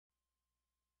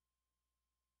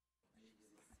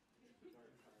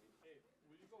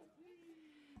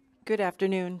Good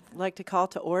afternoon. I'd like to call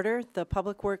to order the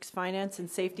Public Works Finance and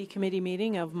Safety Committee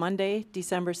meeting of Monday,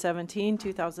 December 17,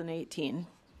 2018.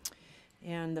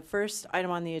 And the first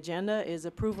item on the agenda is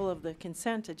approval of the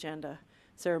consent agenda.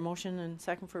 Is there a motion and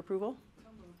second for approval?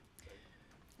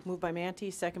 Moved by Manti,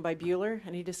 second by Bueller.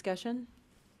 Any discussion?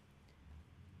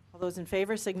 All those in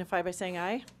favor signify by saying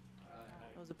aye. Aye.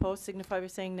 Those opposed signify by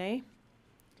saying nay.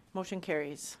 Motion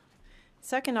carries.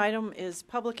 Second item is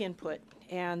public input,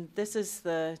 and this is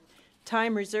the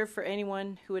time reserved for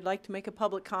anyone who would like to make a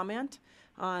public comment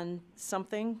on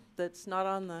something that's not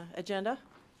on the agenda.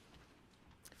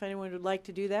 If anyone would like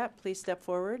to do that, please step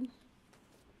forward.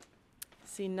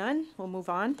 See none, we'll move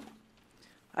on.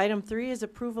 Item 3 is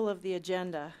approval of the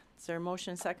agenda. Is there a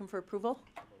motion second for approval?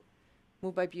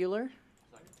 Moved by Bueller.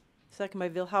 Second by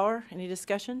Vilhauer. Any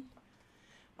discussion?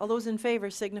 All those in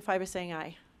favor signify by saying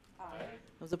aye. Aye.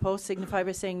 Those opposed signify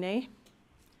by saying nay.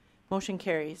 Motion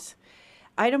carries.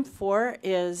 Item 4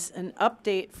 is an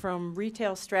update from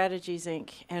Retail Strategies,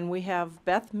 Inc., and we have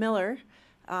Beth Miller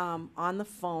on the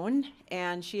phone,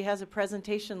 and she has a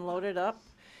presentation loaded up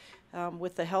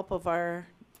with the help of our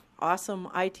awesome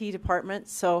IT department.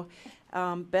 So,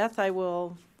 Beth, I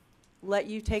will let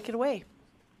you take it away.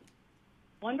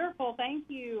 Wonderful. Thank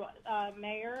you,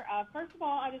 Mayor. First of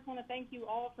all, I just want to thank you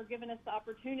all for giving us the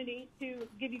opportunity to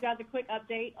give you guys a quick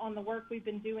update on the work we've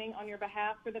been doing on your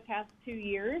behalf for the past 2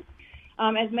 years.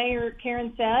 As Mayor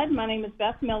Karen said, my name is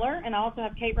Beth Miller, and I also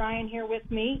have Kate Ryan here with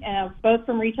me, both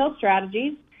from Retail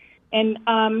Strategies. And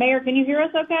Mayor, can you hear us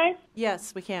okay?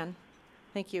 Yes, we can.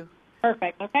 Thank you.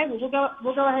 Perfect. Okay, well,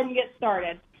 we'll go ahead and get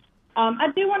started. I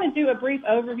do want to do a brief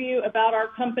overview about our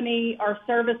company, our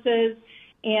services,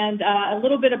 and a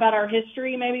little bit about our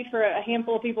history, maybe for a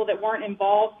handful of people that weren't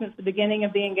involved since the beginning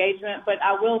of the engagement, but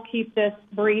I will keep this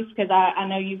brief because I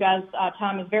know you guys'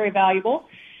 time is very valuable.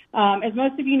 As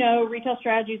most of you know, Retail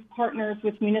Strategies partners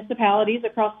with municipalities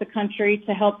across the country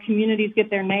to help communities get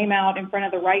their name out in front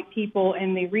of the right people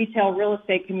in the retail real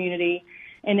estate community,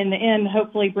 and in the end,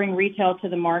 hopefully bring retail to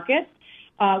the market.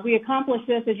 We accomplish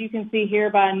this, as you can see here,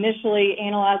 by initially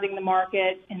analyzing the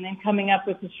market and then coming up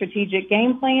with a strategic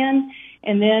game plan.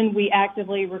 And then we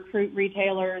actively recruit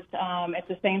retailers at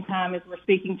the same time as we're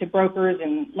speaking to brokers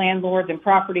and landlords and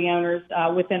property owners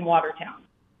within Watertown.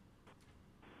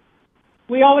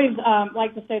 We always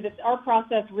like to say that our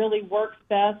process really works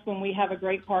best when we have a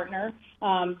great partner.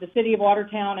 The City of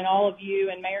Watertown and all of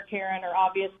you and Mayor Karen are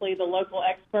obviously the local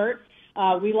experts.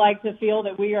 We like to feel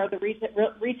that we are the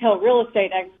retail real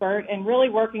estate expert, and really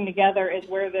working together is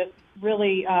where this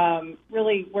really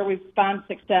where we find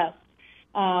success.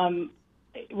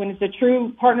 When it's a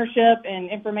true partnership and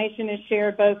information is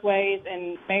shared both ways,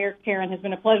 and Mayor Karen has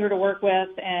been a pleasure to work with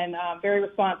and very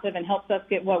responsive and helps us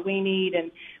get what we need. And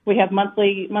we have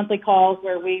monthly calls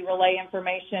where we relay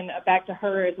information back to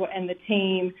her and the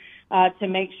team to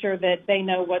make sure that they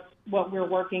know what we're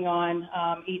working on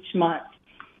each month.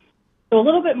 So a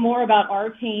little bit more about our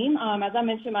team. As I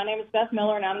mentioned, my name is Beth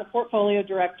Miller, and I'm the portfolio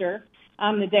director.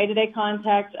 I'm the day-to-day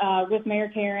contact with Mayor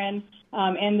Karen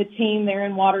and the team there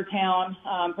in Watertown,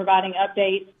 providing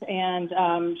updates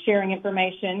and sharing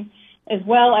information, as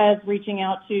well as reaching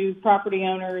out to property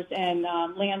owners and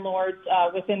landlords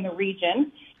within the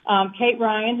region. Kate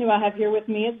Ryan, who I have here with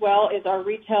me as well, is our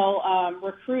retail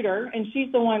recruiter, and she's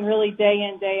the one really day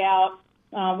in, day out.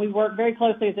 We work very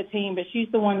closely as a team, but she's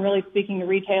the one really speaking to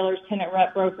retailers, tenant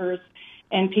rep brokers,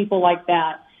 and people like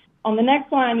that. On the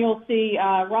next line, you'll see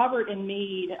Robert and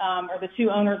Mead are the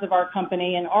two owners of our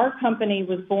company, and our company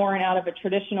was born out of a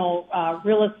traditional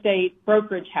real estate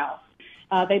brokerage house.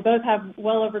 They both have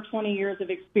well over 20 years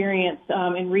of experience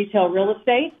in retail real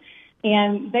estate,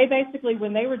 and they basically,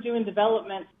 when they were doing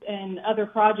developments and other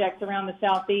projects around the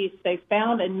Southeast, they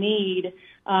found a need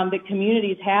that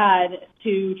communities had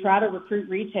to try to recruit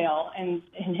retail, and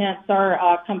hence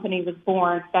our company was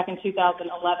born back in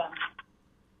 2011.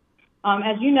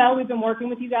 As you know, we've been working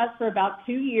with you guys for about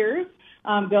 2 years,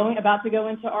 about to go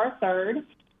into our third.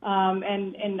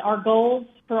 And our goals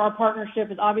for our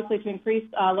partnership is obviously to increase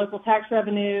local tax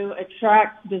revenue,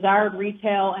 attract desired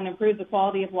retail, and improve the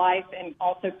quality of life, and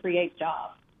also create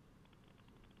jobs.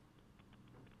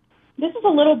 This is a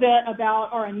little bit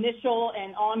about our initial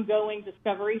and ongoing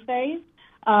discovery phase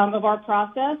of our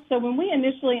process. So when we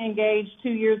initially engaged 2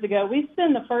 years ago, we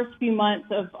spent the first few months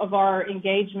of our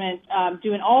engagement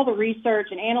doing all the research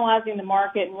and analyzing the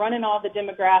market and running all the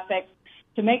demographics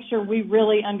to make sure we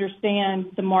really understand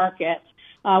the market.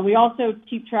 We also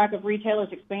keep track of retailers'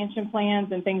 expansion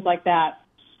plans and things like that.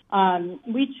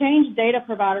 We changed data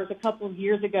providers a couple of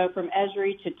years ago from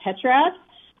Esri to Tetrad.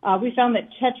 We found that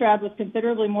Tetrad was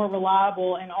considerably more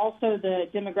reliable and also the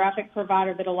demographic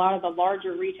provider that a lot of the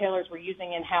larger retailers were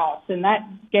using in-house. And that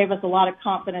gave us a lot of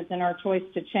confidence in our choice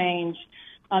to change.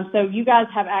 So you guys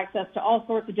have access to all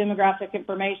sorts of demographic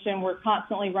information. We're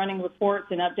constantly running reports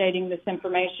and updating this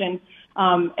information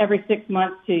every 6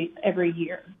 months to every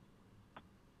year.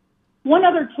 One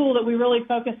other tool that we really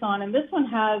focus on, and this one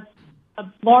has a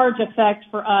large effect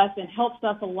for us and helps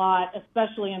us a lot,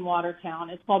 especially in Watertown.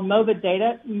 It's called mobile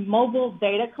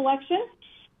data collection.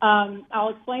 I'll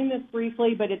explain this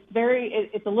briefly, but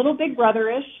it's a little Big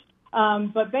Brother-ish.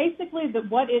 But basically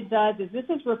what it does is this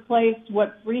has replaced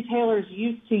what retailers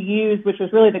used to use, which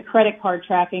was really the credit card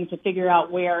tracking to figure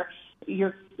out where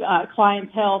your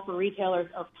clientele for retailers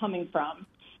are coming from.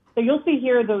 So you'll see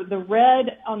here the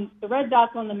red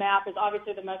dots on the map is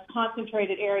obviously the most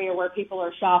concentrated area where people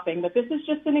are shopping. But this is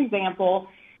just an example.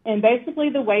 And basically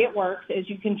the way it works is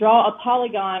you can draw a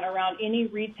polygon around any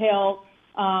retail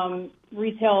or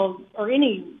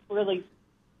any really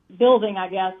building, I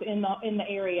guess, in the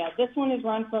area. This one is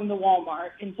run from the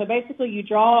Walmart. And so basically you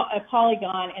draw a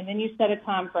polygon and then you set a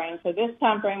time frame. So this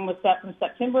time frame was set from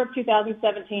September of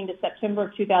 2017 to September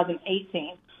of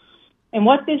 2018. And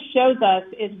what this shows us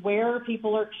is where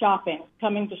people are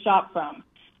coming to shop from.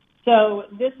 So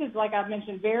this is, like I've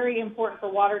mentioned, very important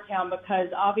for Watertown because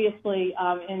obviously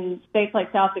in states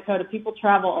like South Dakota, people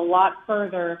travel a lot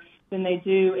further than they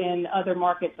do in other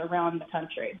markets around the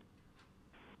country.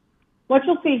 What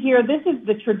you'll see here, this is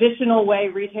the traditional way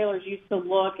retailers used to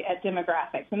look at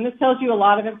demographics. And this tells you a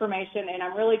lot of information, and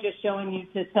I'm really just showing you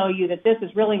to tell you that this is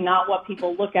really not what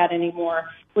people look at anymore,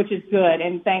 which is good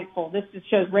and thankful. This just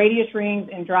shows radius rings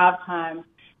and drive times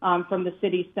from the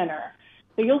city center.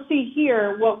 So you'll see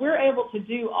here, what we're able to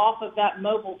do off of that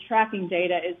mobile tracking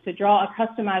data is to draw a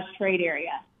customized trade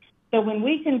area. So when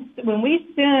we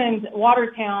send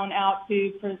Watertown out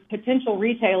to potential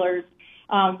retailers,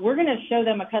 we're going to show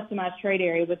them a customized trade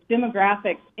area with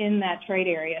demographics in that trade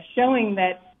area, showing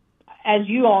that, as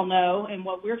you all know, and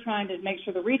what we're trying to make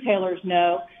sure the retailers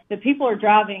know, that people are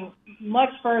driving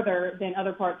much further than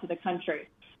other parts of the country.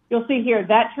 You'll see here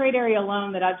that trade area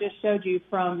alone that I just showed you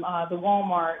from the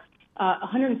Walmart,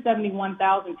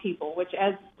 171,000 people, which,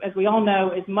 as we all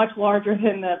know, is much larger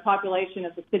than the population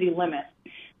of the city limits.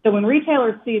 So when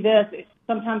retailers see this,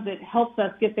 sometimes it helps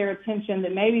us get their attention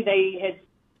that maybe they had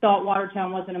thought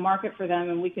Watertown wasn't a market for them,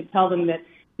 and we could tell them that,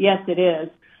 yes, it is.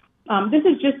 This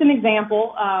is just an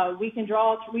example. We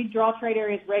draw trade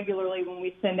areas regularly when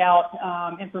we send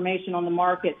out information on the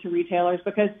market to retailers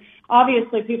because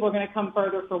obviously people are going to come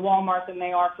further for Walmart than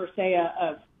they are for, say,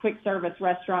 a quick service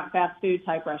restaurant, fast food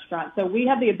type restaurant. So we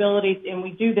have the ability, and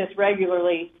we do this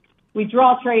regularly, we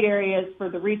draw trade areas for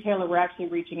the retailer we're actually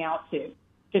reaching out to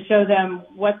show them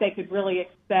what they could really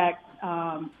expect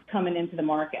coming into the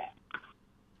market.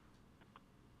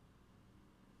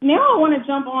 Now I want to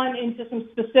jump on into some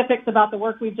specifics about the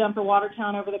work we've done for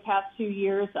Watertown over the past 2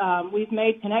 years. We've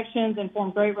made connections and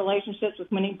formed great relationships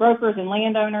with many brokers and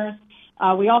landowners.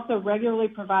 We also regularly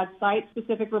provide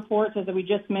site-specific reports, as we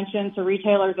just mentioned, to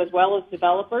retailers as well as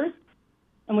developers.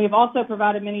 And we've also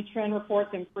provided many trend reports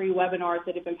and free webinars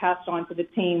that have been passed on to the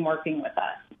team working with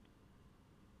us.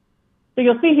 So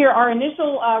you'll see here our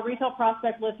initial retail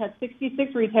prospect list had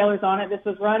 66 retailers on it. This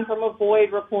was run from a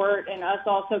void report and us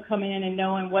also coming in and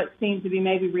knowing what seemed to be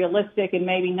maybe realistic and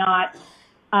maybe not.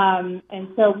 And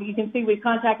so you can see we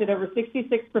contacted over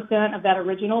 66% of that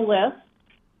original list.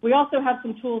 We also have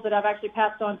some tools that I've actually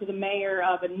passed on to the mayor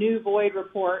of a new void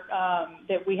report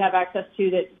that we have access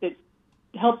to that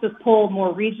helps us pull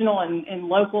more regional and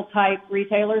local type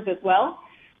retailers as well.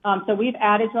 So we've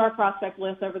added to our prospect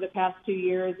list over the past 2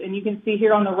 years, and you can see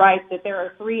here on the right that there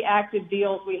are 3 active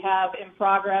deals we have in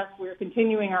progress. We're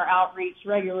continuing our outreach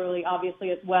regularly, obviously,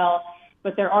 as well,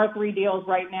 but there are 3 deals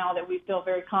right now that we feel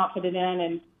very confident in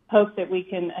and hope that we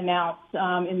can announce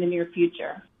in the near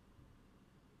future.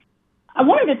 I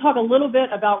wanted to talk a little bit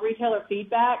about retailer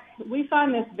feedback. We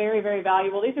find this very, very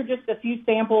valuable. These are just a few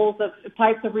samples of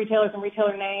types of retailers and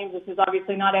retailer names. This is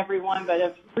obviously not everyone, but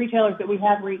of retailers that we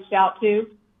have reached out to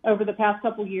over the past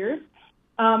couple years.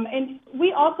 And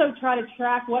we also try to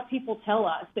track what people tell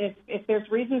us. If there's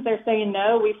reasons they're saying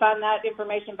no, we find that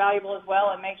information valuable as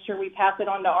well and make sure we pass it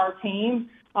on to our team.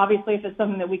 Obviously, if it's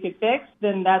something that we could fix,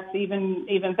 then that's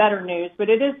even better news. But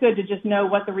it is good to just know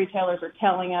what the retailers are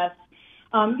telling us.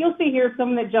 You'll see here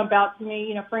some that jump out to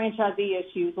me, franchisee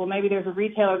issues. Well, maybe there's a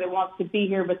retailer that wants to be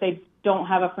here, but they don't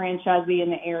have a franchisee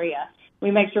in the area. We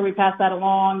make sure we pass that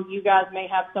along. You guys may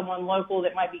have someone local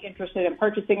that might be interested in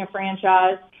purchasing a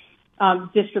franchise.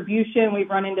 Distribution, we've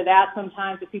run into that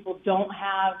sometimes if people don't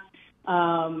have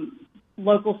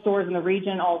local stores in the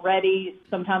region already.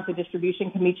 Sometimes the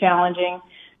distribution can be challenging.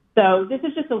 So this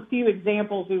is just a few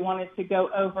examples we wanted to go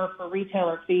over for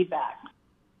retailer feedback.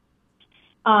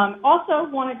 Also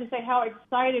wanted to say how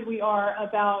excited we are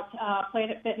about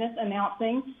Planet Fitness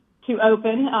announcing to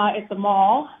open at the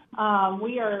mall.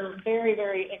 We are very,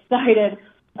 very excited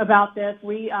about this.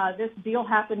 This deal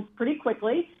happened pretty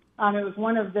quickly. It was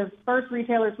one of the first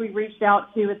retailers we reached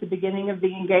out to at the beginning of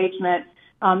the engagement.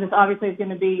 This obviously is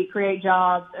going to create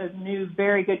jobs, a new,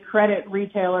 very good credit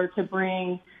retailer to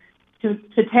bring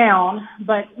to town.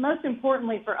 But most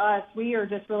importantly for us, we are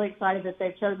just really excited that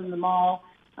they've chosen the mall.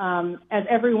 As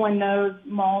everyone knows,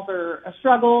 malls are a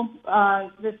struggle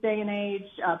this day and age.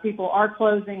 People are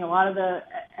closing. A lot of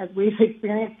as we've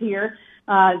experienced here,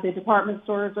 the department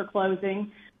stores are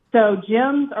closing. So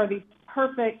gyms are the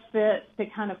perfect fit to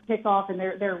kind of pick off, and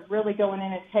they're really going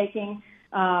in and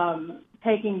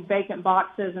taking vacant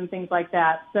boxes and things like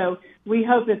that. So we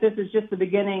hope that this is just the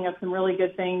beginning of some really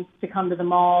good things to come to the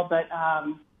mall, but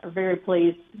are very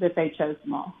pleased that they chose the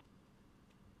mall.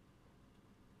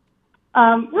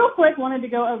 Real quick, wanted to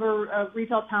go over a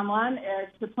retail timeline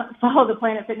to follow the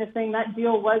Planet Fitness thing. That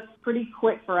deal was pretty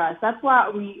quick for us. That's why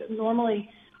we normally,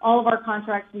 all of our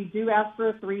contracts, we do ask for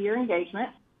a 3-year engagement.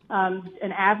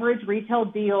 An average retail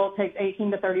deal takes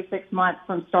 18 to 36 months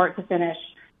from start to finish,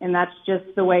 and that's just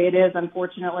the way it is,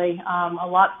 unfortunately. A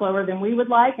lot slower than we would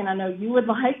like, and I know you would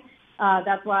like.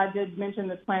 That's why I did mention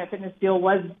this Planet Fitness deal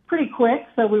was pretty quick,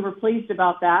 so we were pleased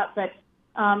about that. But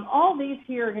all these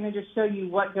here are going to just show you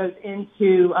what goes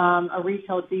into a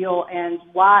retail deal and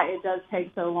why it does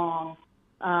take so long.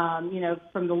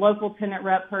 From the local tenant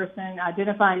rep person,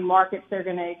 identifying markets they're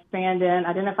going to expand in,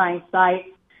 identifying sites.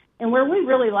 And where we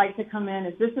really like to come in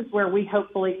is this is where we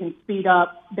hopefully can speed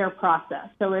up their process.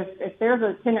 So if there's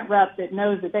a tenant rep that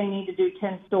knows that they need to do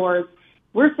 10 stores,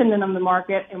 we're sending them the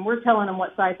market and we're telling them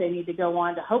what site they need to go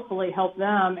on to hopefully help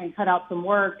them and cut out some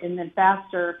work and then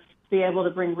faster be able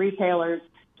to bring retailers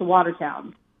to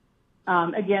Watertown.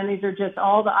 Again, these are just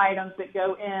all the items that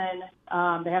go in.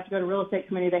 They have to go to real estate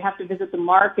committee. They have to visit the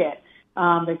market.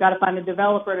 They've got to find a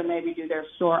developer to maybe do their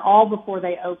store all before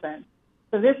they open.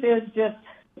 So this is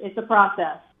it's a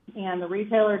process, and the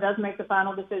retailer does make the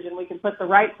final decision. We can put the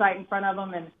right site in front of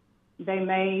them, and they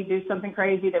may do something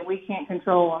crazy that we can't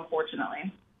control,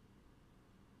 unfortunately.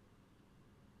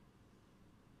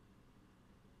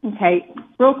 Okay,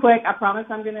 real quick, I promise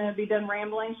I'm going to be done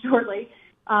rambling shortly.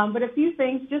 But a few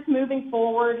things, just moving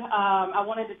forward, I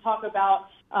wanted to talk about,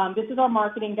 this is our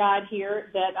marketing guide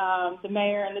here that the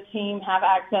mayor and the team have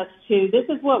access to. This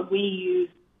is what we use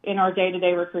in our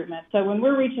day-to-day recruitment. So when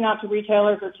we're reaching out to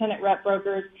retailers or tenant rep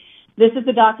brokers, this is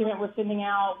the document we're sending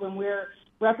out. When we're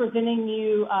representing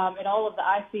you at all of the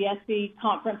ICSC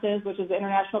conferences, which is the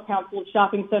International Council of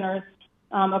Shopping Centers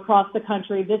across the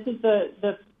country, this is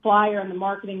the flyer and the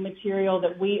marketing material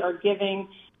that we are giving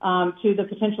to the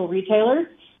potential retailers.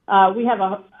 We have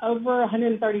over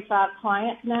 135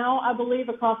 clients now, I believe,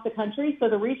 across the country. So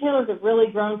the retailers have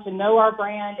really grown to know our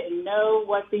brand and know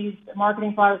what these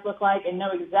marketing flyers look like and know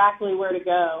exactly where to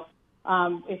go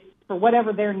for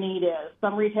whatever their need is.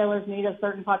 Some retailers need a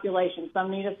certain population.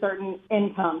 Some need a certain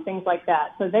income, things like that.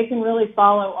 So they can really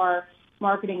follow our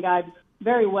marketing guide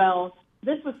very well.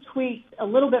 This was tweaked a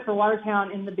little bit for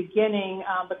Watertown in the beginning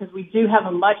because we do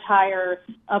have a much higher,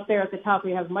 up there at the top,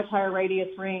 we have much higher radius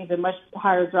rings and much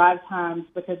higher drive times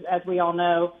because, as we all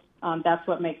know, that's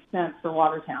what makes sense for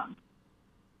Watertown.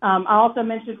 I also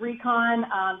mentioned Recon.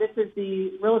 This is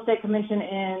the real estate convention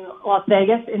in Las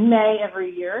Vegas in May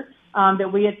every year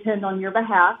that we attend on your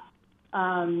behalf.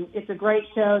 It's a great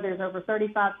show. There's over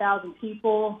 35,000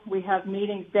 people. We have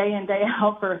meetings day in, day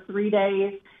out for 3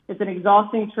 days. It's an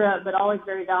exhausting trip, but always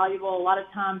very valuable. A lot of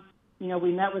times,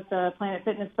 we met with the Planet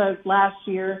Fitness folks last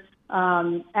year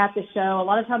at the show. A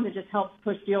lot of times it just helps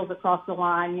push deals across the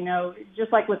line.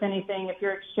 Just like with anything, if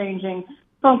you're exchanging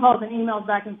phone calls and emails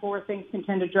back and forth, things can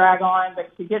tend to drag on.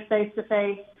 But to get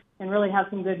face-to-face and really have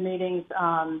some good meetings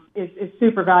is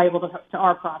super valuable to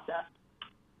our process.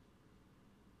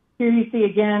 Here you see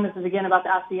again, this is again about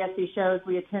the ICSC shows.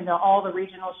 We attend all the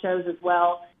regional shows as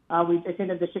well. We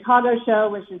attended the Chicago show,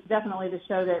 which is definitely the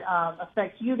show that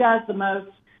affects you guys the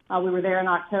most. We were there in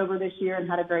October this year and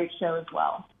had a great show as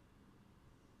well.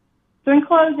 So in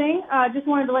closing, I just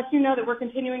wanted to let you know that we're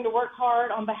continuing to work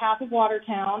hard on behalf of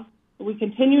Watertown. We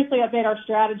continuously update our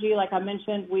strategy. Like I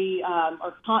mentioned, we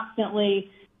are constantly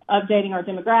updating our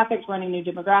demographics, running new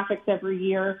demographics every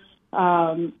year.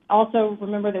 Also,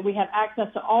 remember that we have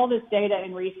access to all this data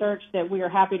and research that we are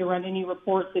happy to run any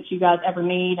reports that you guys ever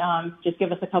need. Just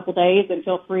give us a couple days and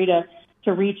feel free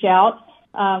to reach out.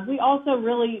 We also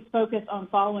really focus on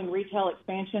following retail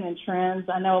expansion and trends.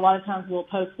 I know a lot of times we'll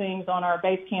post things on our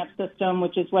Basecamp system,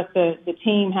 which is what the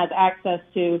team has access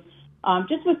to.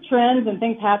 Just with trends and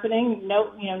things happening,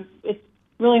 it's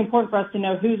really important for us to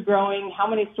know who's growing, how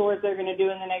many stores they're going to do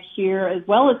in the next year, as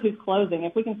well as who's closing.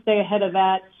 If we can stay ahead of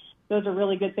that, those are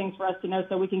really good things for us to know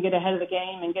so we can get ahead of the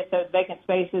game and get those vacant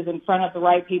spaces in front of the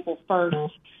right people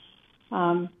first.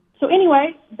 So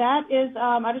anyway, that is,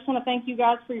 I just want to thank you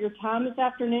guys for your time this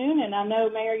afternoon. And I know,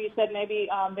 Mayor, you said maybe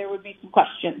there would be some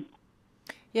questions.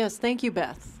 Yes, thank you,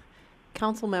 Beth.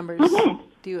 Council members,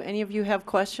 do any of you have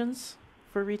questions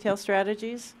for Retail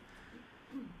Strategies?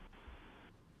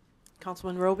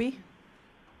 Councilman Roby?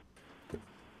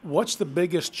 What's the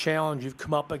biggest challenge you've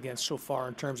come up against so far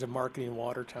in terms of marketing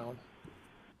Watertown?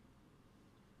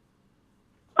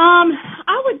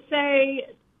 I would say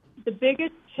the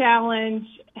biggest challenge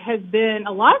has been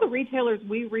a lot of the retailers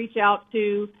we reach out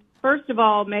to. First of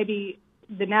all, maybe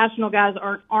the national guys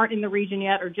aren't in the region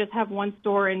yet, or just have one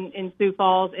store in Sioux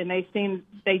Falls, and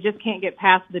they just can't get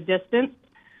past the distance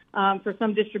for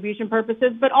some distribution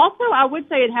purposes. But also, I would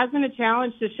say it has been a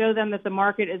challenge to show them that the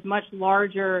market is much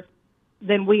larger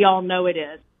than we all know it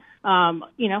is. A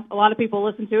lot of people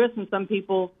listen to us, and some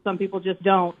people just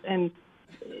don't. And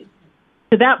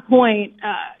to that point,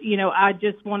 I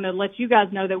just want to let you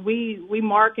guys know that we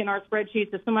mark in our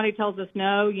spreadsheets, if somebody tells us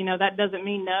no, that doesn't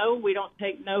mean no. We don't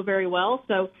take no very well.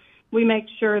 So we make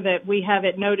sure that we have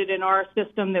it noted in our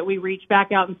system that we reach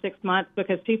back out in 6 months,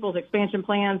 because people's expansion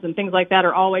plans and things like that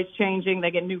are always changing. They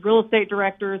get new real estate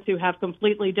directors who have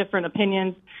completely different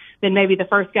opinions than maybe the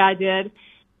first guy did.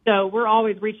 So we're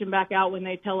always reaching back out when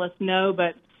they tell us no.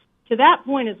 But to that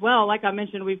point as well, like I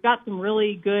mentioned, we've got some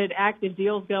really good active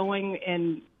deals going,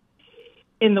 and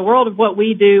in the world of what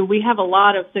we do, we have a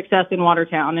lot of success in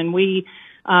Watertown, and we've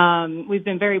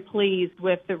been very pleased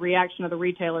with the reaction of the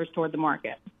retailers toward the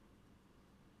market.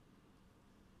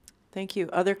 Thank you.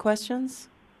 Other questions?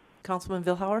 Councilman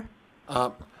Vilhauer?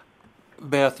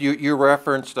 Beth, you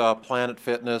referenced Planet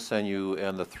Fitness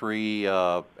and the 3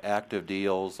 active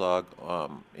deals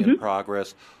in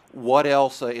progress. What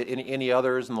else? Any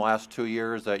others in the last 2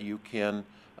 years that you can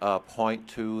point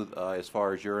to as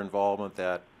far as your involvement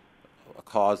that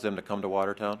caused them to come to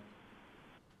Watertown?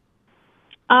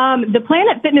 The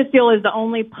Planet Fitness deal is the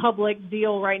only public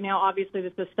deal right now. Obviously,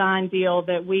 that's a signed deal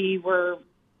that we were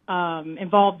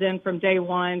involved in from day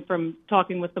one, from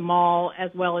talking with the mall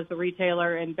as well as the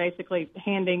retailer, and basically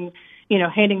handing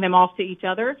them off to each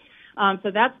other.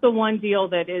 So that's the one deal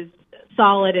that is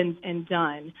solid and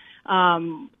done.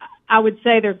 I would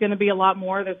say there's going to be a lot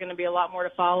more. There's going to be a lot more to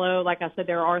follow. Like I said,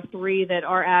 there are 3 that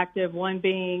are active, one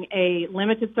being a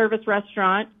limited service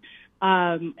restaurant,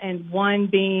 and one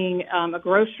being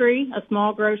a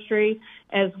small grocery,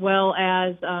 as well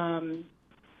as a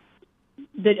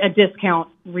discount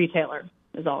retailer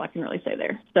is all I can really say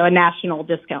there. So a national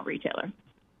discount retailer.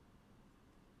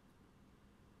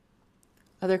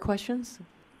 Other questions?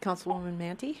 Councilwoman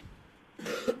Manty?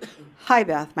 Hi,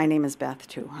 Beth. My name is Beth,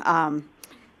 too.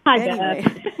 Hi, anyway,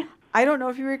 Beth. I don't know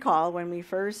if you recall when we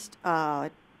first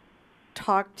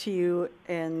talked to you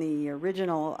in the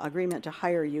original agreement to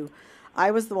hire you,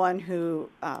 I was the one who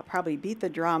probably beat the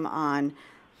drum on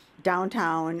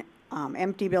downtown,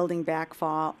 empty building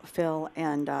backfill,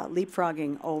 and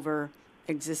leapfrogging over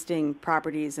existing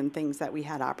properties and things that we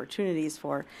had opportunities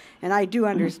for. And I do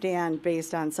understand,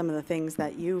 based on some of the things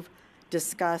that you've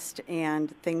discussed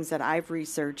and things that I've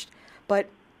researched, but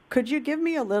could you give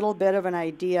me a little bit of an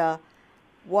idea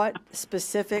what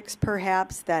specifics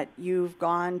perhaps that you've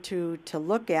gone to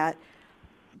look at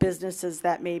businesses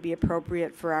that may be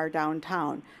appropriate for our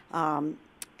downtown?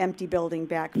 Empty building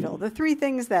backfill. The 3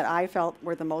 things that I felt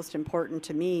were the most important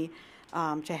to me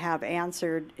to have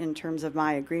answered in terms of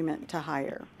my agreement to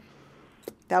hire.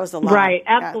 That was a lot. Right,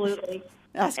 absolutely.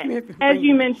 Ask me as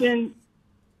you mentioned,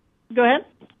 go ahead.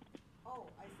 Oh,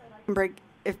 I said I can break.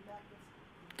 If that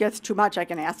gets too much, I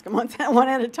can ask them one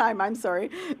at a time. I'm sorry.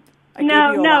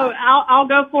 No, I'll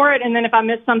go for it, and then if I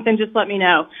miss something, just let me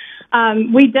know.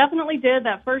 We definitely did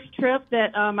that first trip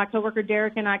that my coworker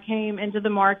Derek and I came into the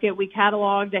market. We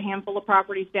cataloged a handful of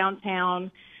properties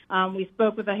downtown. We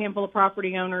spoke with a handful of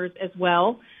property owners as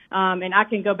well, and I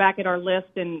can go back at our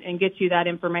list and get you that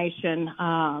information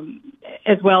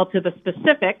as well to the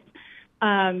specifics.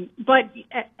 But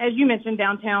as you mentioned,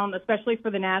 downtown, especially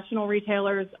for the national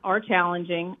retailers, are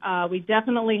challenging. We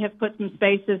definitely have put some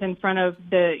spaces in front of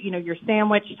your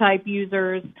sandwich type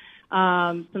users,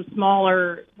 some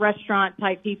smaller restaurant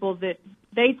type people that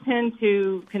they tend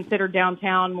to consider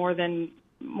downtown more than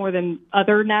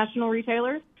other national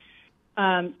retailers.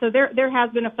 So there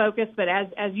has been a focus, but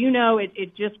as you know,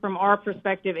 it just from our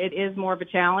perspective, it is more of a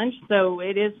challenge. So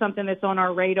it is something that's on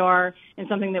our radar and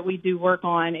something that we do work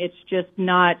on. It's just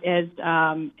not as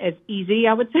easy,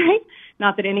 I would say.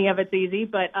 Not that any of it's easy,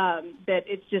 but that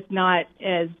it's just not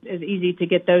as easy to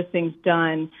get those things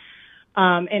done.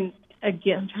 And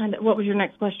again, what was your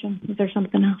next question? Is there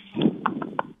something else?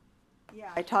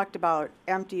 Yeah, I talked about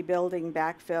empty building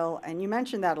backfill, and you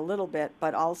mentioned that a little bit,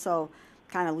 but also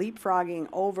kind of leapfrogging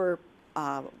over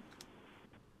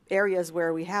areas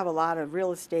where we have a lot of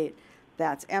real estate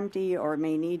that's empty or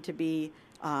may need to be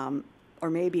or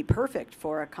may be perfect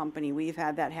for a company. We've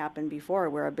had that happen before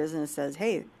where a business says,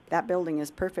 hey, that building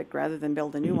is perfect, rather than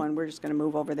build a new one, we're just going to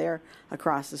move over there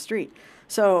across the street.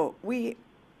 So we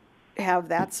have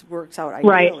that works out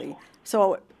ideally. Right.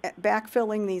 So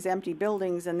backfilling these empty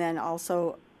buildings, and then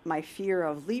also my fear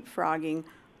of leapfrogging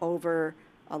over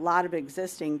a lot of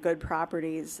existing good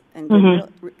properties and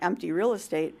good empty real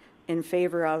estate in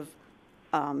favor of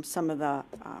some of the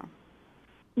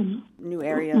new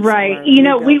areas. Right. You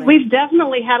know, we've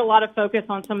definitely had a lot of focus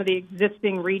on some of the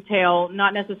existing retail,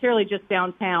 not necessarily just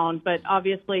downtown, but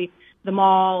obviously the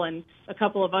mall and a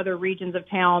couple of other regions of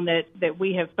town that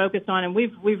we have focused on, and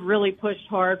we've really pushed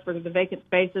hard for the vacant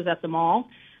spaces at the mall.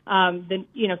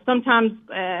 Sometimes,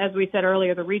 as we said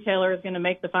earlier, the retailer is going to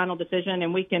make the final decision,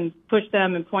 and we can push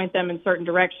them and point them in certain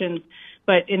directions.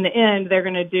 But in the end, they're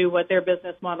going to do what their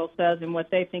business model says and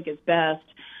what they think is best.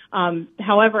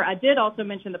 However, I did also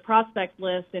mention the prospect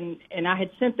list, and I had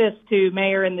sent this to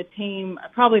Mayor and the team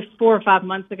probably 4 or 5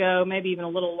 months ago, maybe even a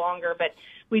little longer. But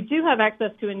we do have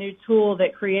access to a new tool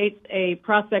that creates a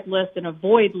prospect list and a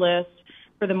void list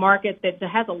for the market that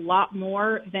has a lot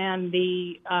more than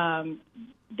the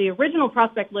original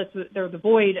prospect list, or the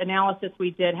void analysis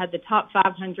we did, had the top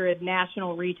 500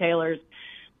 national retailers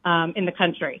in the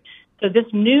country. So this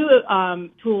new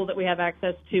tool that we have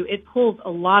access to, it pulls a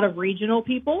lot of regional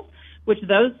people, which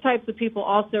those types of people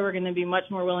also are going to be much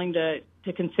more willing to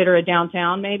consider a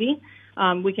downtown maybe.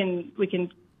 We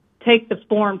can take the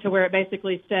form to where it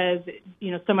basically says,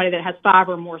 somebody that has 5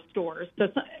 or more stores. So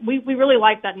we really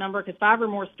like that number, because 5 or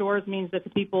more stores means that the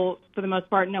people, for the most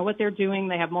part, know what they're doing.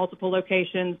 They have multiple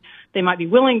locations. They might be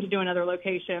willing to do another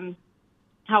location.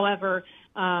 However,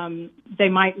 they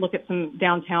might look at some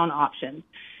downtown options.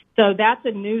 So that's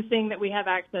a new thing that we have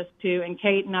access to, and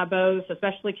Kate and I both,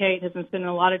 especially Kate, has been spending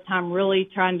a lot of time really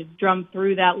trying to drum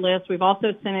through that list. We've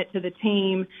also sent it to the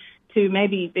team to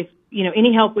maybe, if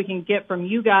any help we can get from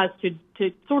you guys to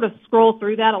sort of scroll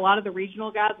through that. A lot of the regional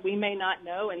guys we may not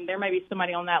know, and there may be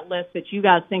somebody on that list that you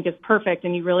guys think is perfect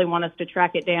and you really want us to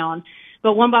track it down.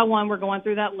 But one by one, we're going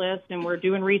through that list, and we're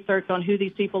doing research on who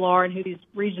these people are and who these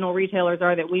regional retailers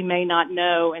are that we may not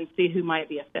know, and see who might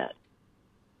be a fit.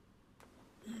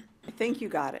 I think you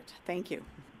got it. Thank you.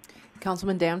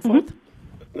 Councilman Danforth?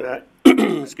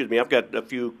 Excuse me. I've got a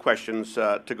few questions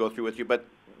to go through with you. But,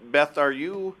 Beth,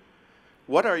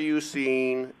 what are you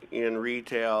seeing in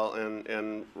retail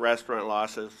and restaurant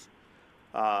losses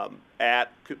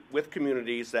with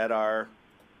communities that are,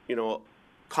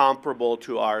 comparable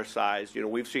to our size?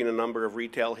 We've seen a number of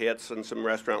retail hits and some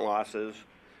restaurant losses,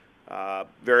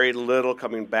 very little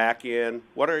coming back in.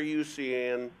 What are you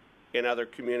seeing in other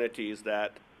communities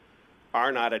that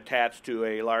are not attached to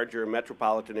a larger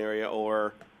metropolitan area,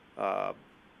 or but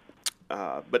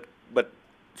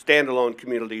standalone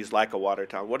communities like a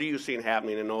Watertown? What are you seeing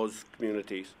happening in those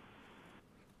communities?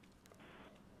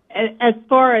 As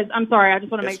far as, I'm sorry, I just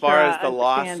want to make sure. As far as the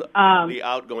loss, the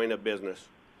outgoing of business.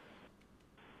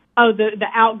 Oh, the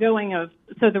outgoing of,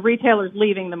 so the retailers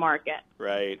leaving the market.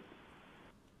 Right.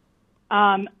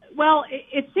 Well,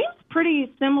 it seems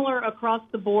pretty similar across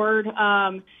the board.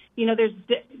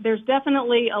 There's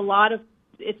definitely a lot of,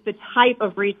 it's the type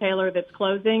of retailer that's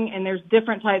closing, and there's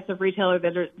different types of retailer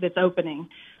that's opening.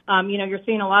 You're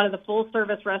seeing a lot of the full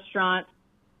service restaurants.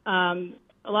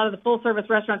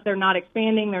 They're not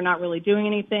expanding. They're not really doing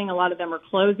anything. A lot of them are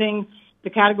closing. The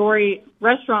category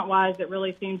restaurant-wise that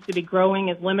really seems to be growing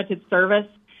is limited service.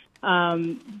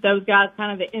 Those guys,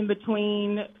 kind of the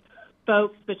in-between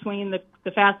folks between the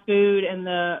fast food and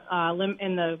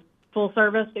the full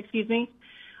service,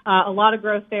 a lot of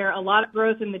growth there, a lot of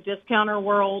growth in the discounter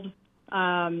world.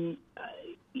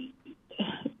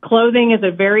 Clothing is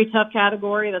a very tough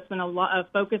category. That's been a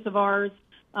focus of ours,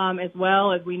 as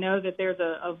well, as we know that there's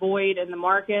a void in the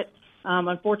market.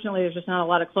 Unfortunately, there's just not a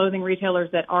lot of clothing retailers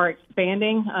that are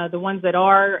expanding. The ones that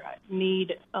are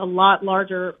need a lot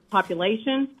larger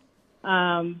population.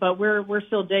 But we're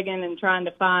still digging and trying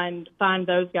to find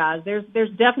those guys.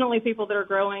 There's definitely people that are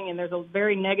growing, and there's a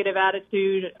very negative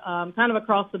attitude kind of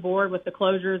across the board with the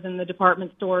closures in the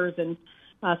department stores and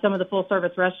some of the full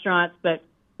service restaurants. But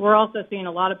we're also seeing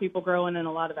a lot of people growing and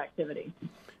a lot of activity.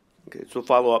 Okay, so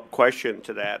follow-up question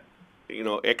to that,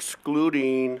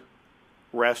 excluding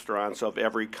restaurants of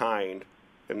every kind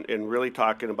and really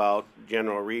talking about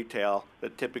general retail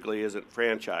that typically isn't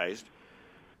franchised,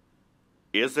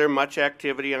 is there much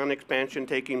activity on expansion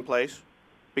taking place?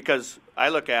 Because I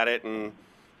look at it, and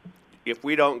if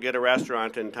we don't get a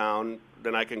restaurant in town,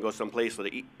 then I can go someplace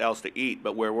else to eat.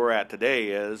 But where we're at today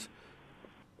is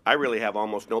I really have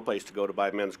almost no place to go to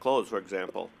buy men's clothes, for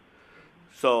example.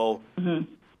 So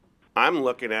I'm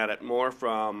looking at it more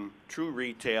from true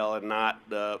retail and not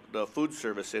the food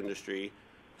service industry.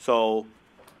 So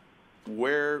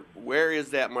where is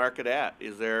that market at?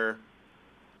 Is there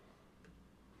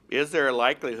a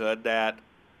likelihood that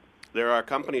there are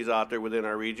companies out there within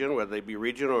our region, whether they be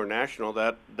regional or national,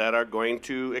 that are going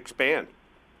to expand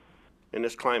in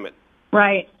this climate?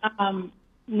 Right.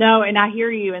 No, and I hear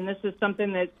you, and this is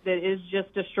something that is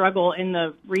just a struggle in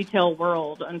the retail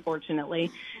world,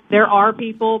 unfortunately. There are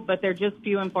people, but they're just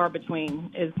few and far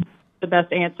between is the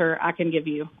best answer I can give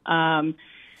you.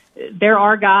 There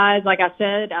are guys, like I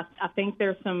said, I think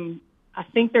there's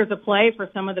a play for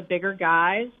some of the bigger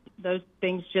guys. Those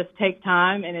things just take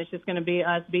time, and it's just going to be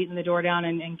us beating the door down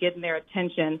and getting their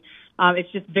attention.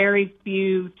 It's just very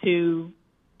few to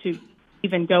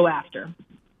even go after.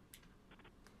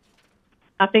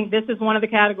 I think this is one of the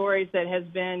categories that has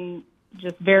been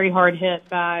just very hard hit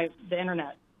by the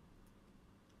internet.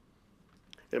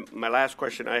 And my last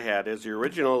question I had is the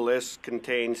original list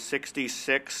contained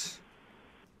 66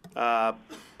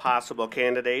 possible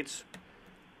candidates.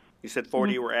 You said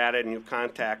 40 were added, and you've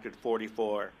contacted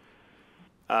 44.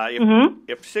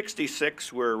 If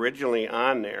 66 were originally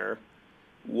on there,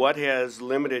 what has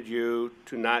limited you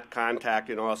to not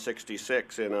contacting all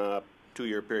 66 in a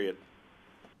 2-year period?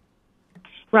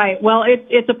 Right. Well,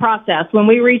 it's a process. When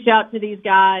we reach out to these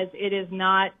guys, it is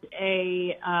not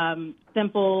a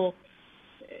simple.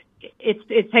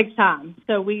 It takes time.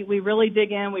 So we really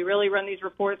dig in. We really run these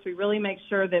reports. We really make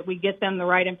sure that we get them the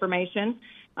right information.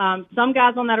 Some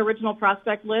guys on that original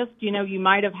prospect list, you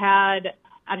might have had.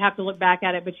 I'd have to look back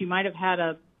at it, but you might have had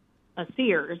a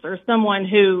Sears or someone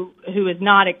who is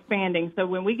not expanding. So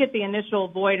when we get the initial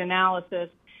void analysis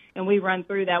and we run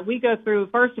through that, we go through,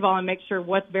 first of all, and make sure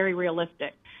what's very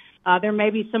realistic. There may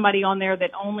be somebody on there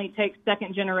that only takes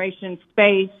second-generation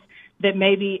space that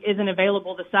maybe isn't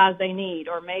available the size they need,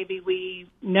 or maybe we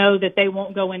know that they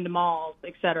won't go into malls,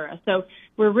 et cetera. So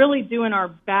we're really doing our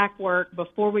back work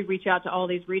before we reach out to all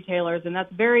these retailers, and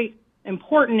that's very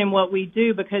important in what we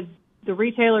do because the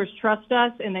retailers trust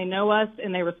us, and they know us,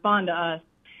 and they respond to us.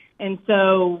 And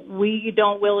so we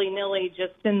don't willy-nilly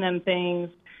just send them things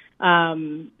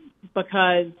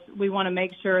because we want to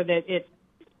make sure that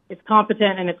it's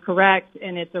competent and it's correct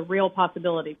and it's a real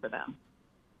possibility for them.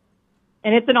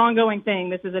 And it's an ongoing thing.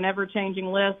 This is an ever-changing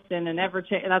list, and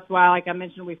that's why, like I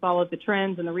mentioned, we follow the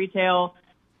trends in the retail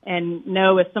and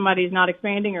know if somebody's not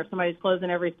expanding or somebody's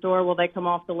closing every store, will they come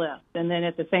off the list? And then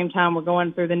at the same time, we're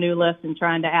going through the new list and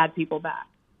trying to add people back.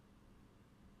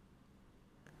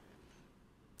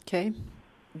 Okay.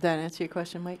 Did that answer your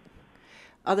question, Mike?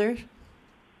 Other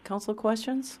council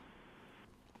questions?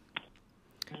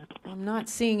 I'm not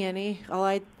seeing any. Well,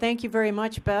 I thank you very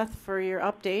much, Beth, for your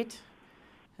update.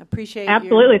 Appreciate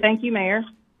Absolutely. Thank you, Mayor.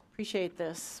 Appreciate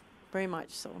this very much.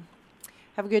 So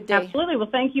have a good day. Absolutely. Well,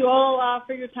 thank you all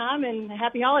for your time, and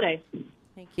happy holidays.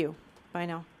 Thank you. Bye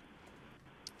now.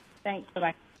 Thanks.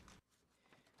 Bye-bye.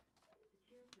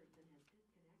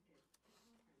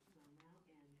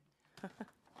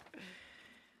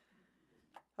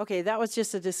 Okay, that was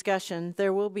just a discussion.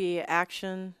 There will be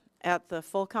action at the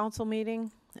full council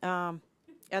meeting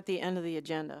at the end of the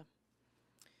agenda.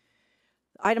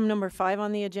 Item number 5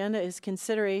 on the agenda is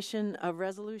consideration of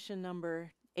resolution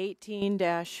number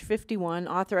 18-51,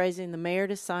 authorizing the mayor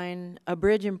to sign a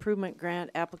bridge improvement grant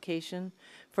application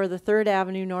for the 3rd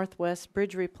Avenue Northwest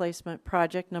Bridge Replacement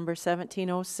Project number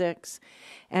 1706,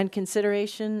 and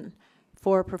consideration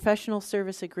for professional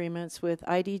service agreements with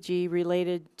IDG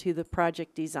related to the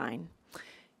project design.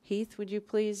 Heath, would you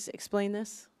please explain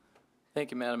this? Thank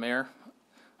you, Madam Mayor.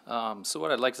 So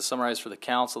what I'd like to summarize for the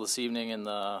council this evening in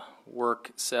the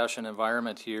work session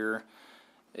environment here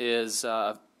is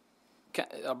I'll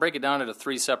break it down into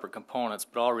 3 separate components,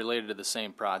 but all related to the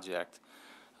same project.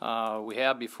 We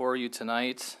have before you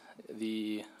tonight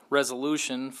the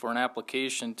resolution for an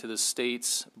application to the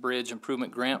state's Bridge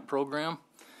Improvement Grant Program.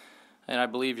 And I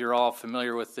believe you're all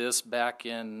familiar with this. Back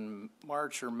in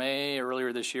March or May,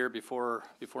 earlier this year, before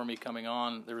me coming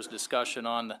on, there was discussion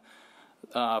on,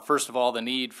 first of all, the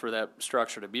need for that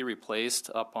structure to be replaced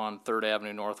up on 3rd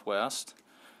Avenue Northwest,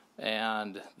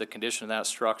 and the condition of that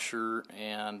structure,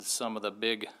 and some of the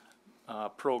big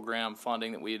program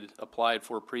funding that we had applied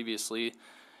for previously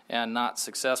and not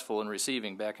successful in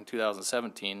receiving back in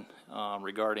 2017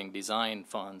 regarding design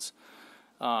funds.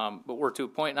 But we're to a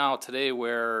point now today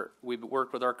where we've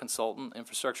worked with our consultant,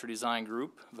 Infrastructure Design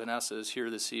Group. Vanessa is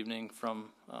here this evening from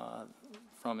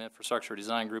Infrastructure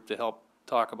Design Group to help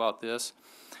talk about this.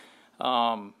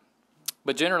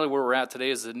 But generally where we're at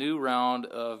today is the new round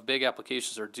of big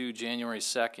applications are due January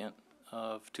 2nd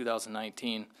of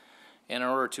 2019. And in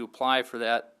order to apply for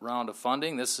that round of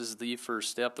funding, this is the first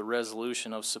step, the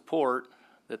resolution of support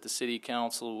that the City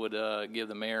Council would give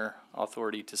the mayor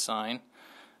authority to sign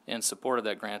in support of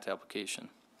that grant application.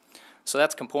 So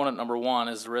that's component number one,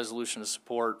 is the resolution of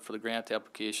support for the grant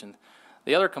application.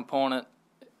 The other component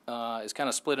is kind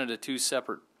of split into two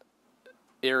separate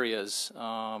areas,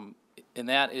 and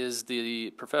that is the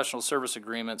professional service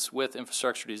agreements with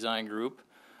Infrastructure Design Group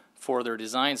for their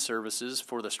design services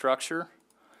for the structure,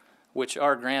 which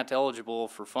are grant eligible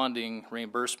for funding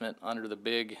reimbursement under the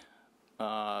big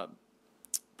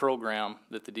program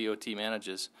that the DOT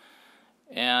manages.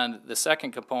 And the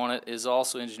second component is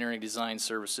also engineering design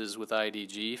services with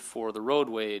IDG for the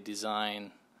roadway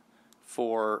design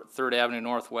for 3rd Avenue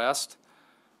Northwest.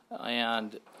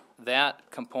 And that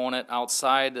component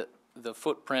outside the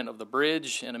footprint of the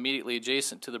bridge and immediately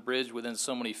adjacent to the bridge within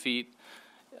so many feet,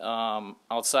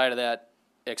 outside of that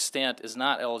extent, is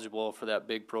not eligible for that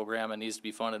big program and needs to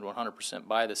be funded 100%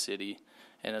 by the city,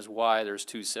 and is why there's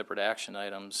two separate action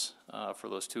items for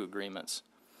those two agreements.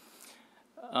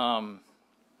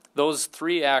 Those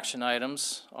three action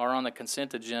items are on the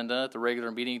consent agenda at the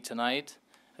regular meeting tonight.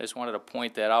 I just wanted to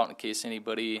point that out in case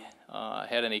anybody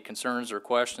had any concerns or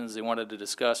questions they wanted to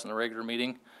discuss in the regular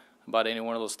meeting about any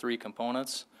one of those three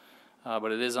components.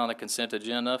 But it is on the consent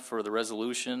agenda for the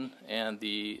resolution and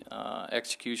the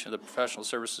execution of the professional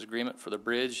services agreement for the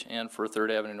bridge and for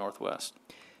 3rd Avenue Northwest.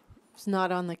 It's not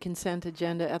on the consent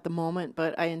agenda at the moment,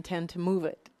 but I intend to move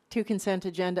it to consent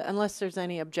agenda unless there's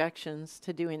any objections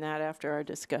to doing that after our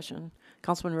discussion.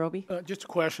 Councilman Roby? Just a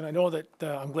question. I know that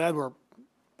I'm glad we're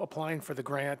applying for the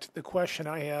grant. The question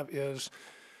I have is,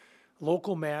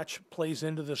 local match plays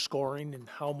into the scoring and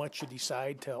how much you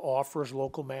decide to offer as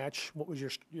local match. What was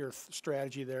your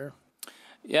strategy there?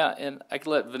 Yeah, and I could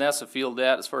let Vanessa field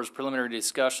that as far as preliminary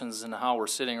discussions and how we're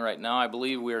sitting right now. I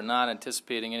believe we are not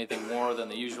anticipating anything more than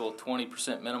the usual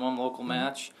 20% minimum local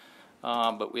match.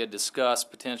 But we had discussed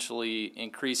potentially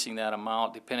increasing that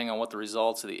amount depending on what the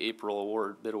results of the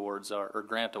April bid awards are, or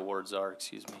grant awards are,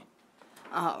 excuse me.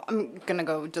 I'm going to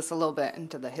go just a little bit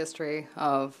into the history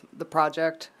of the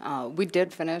project. We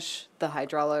did finish the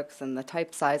hydraulics and the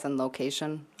type, size, and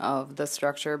location of the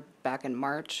structure back in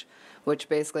March, which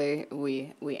basically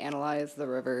we analyze the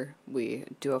river, we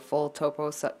do a full topo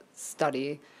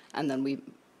study, and then we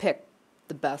pick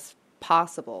the best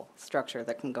possible structure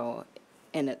that can go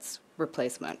in its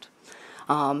replacement.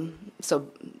 So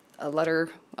a letter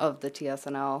of the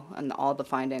TSNL and all the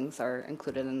findings are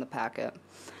included in the packet.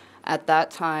 At that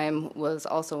time was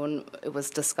also when it was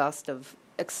discussed of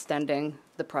extending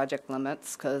the project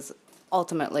limits, because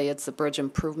ultimately it's a bridge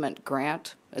improvement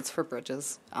grant. It's for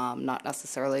bridges, not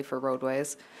necessarily for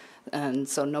roadways. And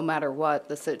so no matter what,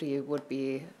 the city would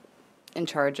be in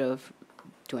charge of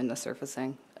doing the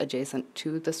surfacing adjacent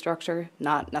to the structure,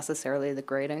 not necessarily the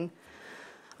grading.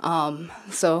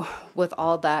 So with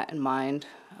all that in mind,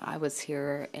 I was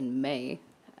here in May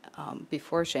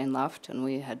before Shane left, and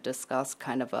we had discussed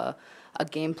kind of a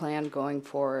game plan going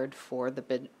forward for the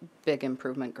big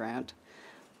improvement grant.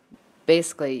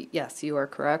 Basically, yes, you are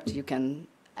correct. You can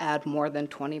add more than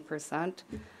 20%.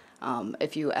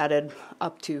 If you added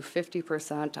up to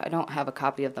 50%, I don't have a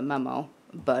copy of the memo,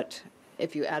 but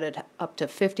if you added up to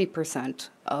 50%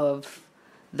 of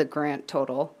the grant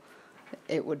total,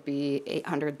 it would be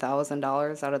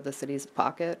 $800,000 out of the city's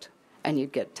pocket, and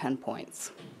you'd get 10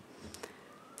 points.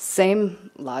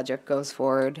 Same logic goes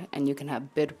forward, and you can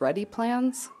have bid-ready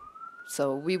plans.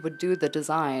 So we would do the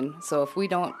design. So if we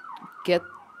don't get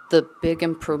the big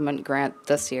improvement grant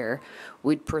this year,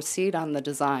 we'd proceed on the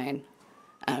design.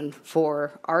 And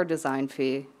for our design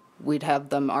fee, we'd have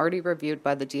them already reviewed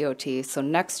by the DOT. So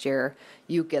next year,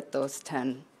 you get those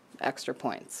 10 extra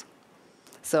points.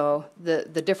 So the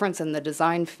difference in the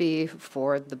design fee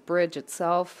for the bridge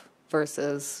itself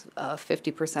versus a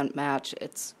 50% match,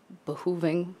 it's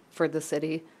behooving for the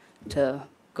city to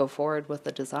go forward with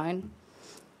the design.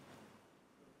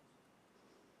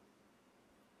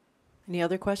 Any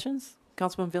other questions?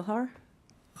 Councilman Vilhar?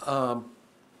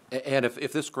 And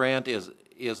if this grant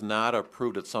is not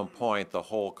approved at some point, the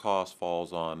whole cost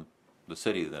falls on the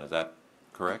city then, is that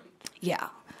correct? Yeah.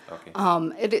 Okay.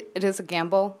 It is a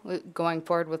gamble going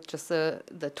forward with just the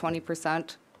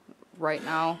 20% right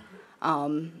now.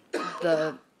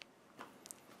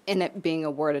 In it being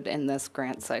awarded in this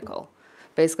grant cycle.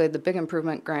 Basically, the big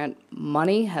improvement grant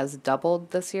money has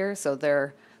doubled this year, so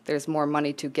there's more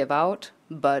money to give out,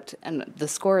 and the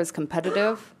score is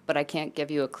competitive, but I can't give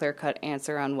you a clear-cut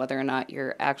answer on whether or not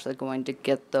you're actually going to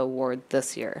get the award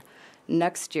this year.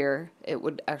 Next year, it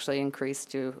would actually increase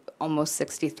to almost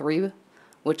 63,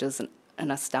 which is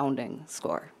an astounding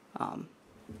score.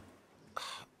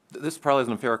 This probably is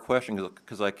an unfair question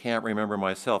because I can't remember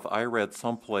myself. I read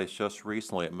someplace just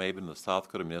recently, it may have been the South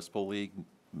Dakota Municipal League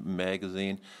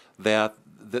magazine, that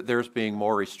there's being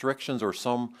more restrictions, or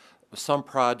some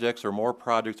projects or more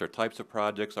projects or types of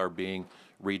projects are being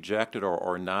rejected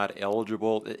or not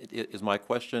eligible. Is my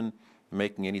question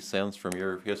making any sense from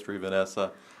your history,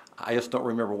 Vanessa? I just don't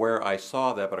remember where I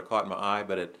saw that, but it caught my eye,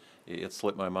 but it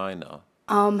slipped my mind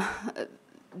now.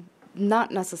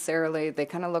 Not necessarily. They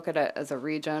kind of look at it as a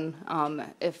region. And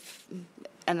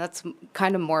that's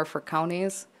kind of more for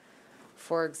counties.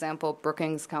 For example,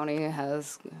 Brookings County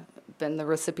has been the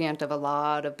recipient of a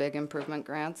lot of big improvement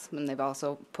grants, and they've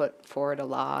also put forward a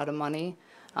lot of money.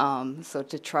 So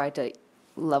to try to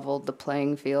level the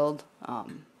playing field,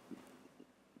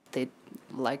 they'd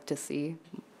like to see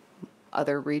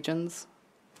other regions.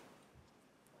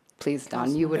 Please,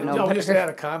 Don, you would know No, better. just add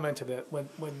a comment to that.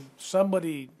 When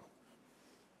somebody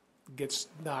gets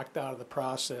knocked out of the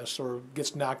process or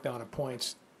gets knocked down in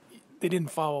points, they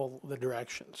didn't follow the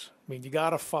directions. I mean, you got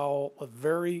to follow a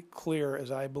very clear,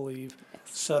 as I believe,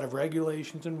 set of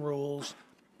regulations and rules.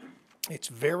 It's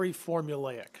very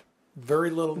formulaic, very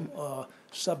little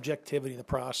subjectivity in the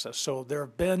process. So there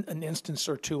have been an instance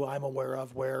or two I'm aware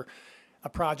of where a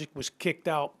project was kicked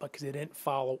out because they didn't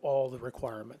follow all the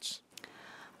requirements.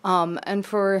 And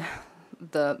for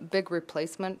the big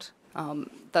replacement,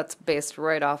 that's based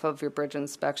right off of your bridge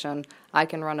inspection. I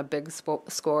can run a big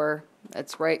score.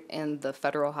 It's right in the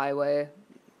federal highway.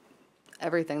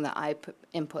 Everything that I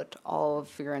input all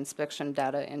of your inspection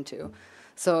data into.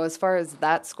 So as far as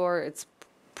that score, it's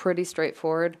pretty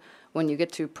straightforward. When you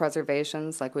get to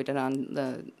preservations, like we did on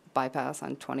the bypass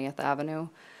on 20th Avenue,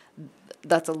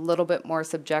 that's a little bit more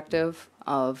subjective.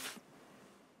 Of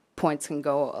points can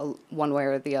go one way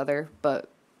or the other, but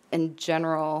in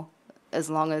general,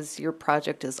 as long as your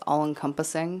project is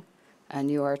all-encompassing and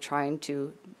you are trying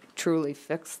to truly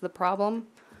fix the problem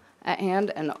at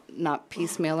hand and not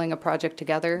piecemealing a project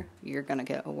together, you're going to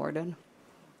get awarded.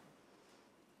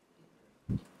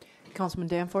 Councilman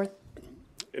Danforth?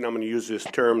 And I'm going to use this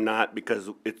term not because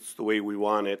it's the way we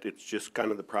want it, it's just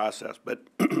kind of the process. But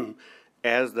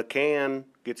as the can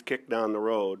gets kicked down the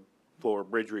road for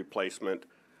bridge replacement,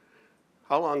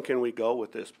 how long can we go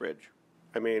with this bridge?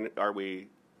 I mean,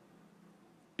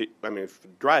 if you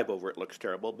drive over it looks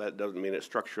terrible, but that doesn't mean it's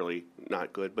structurally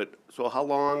not good. But so how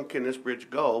long can this bridge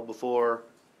go before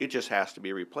it just has to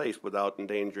be replaced without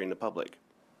endangering the public?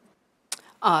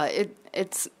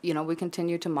 It's we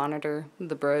continue to monitor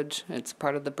the bridge. It's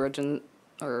part of the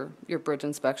your bridge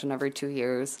inspection every 2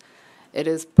 years. It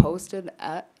is posted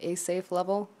at a safe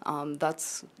level.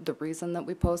 That's the reason that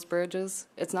we post bridges.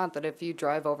 It's not that if you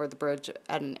drive over the bridge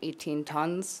at an 18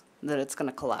 tons that it's going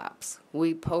to collapse.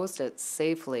 We post it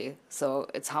safely, so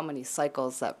it's how many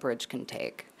cycles that bridge can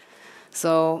take.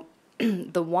 So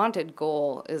the wanted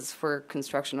goal is for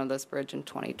construction of this bridge in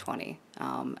 2020,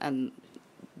 and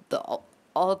the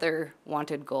other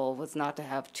wanted goal was not to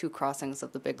have two crossings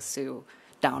of the Big Sioux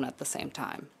down at the same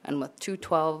time. And with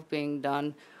 212 being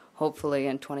done, hopefully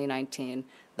in 2019,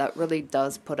 that really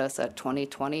does put us at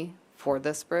 2020 for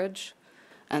this bridge.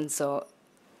 And so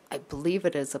I believe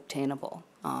it is obtainable.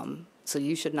 So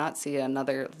you should not see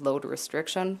another load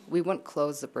restriction. We wouldn't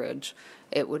close the bridge.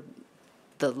 The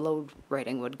load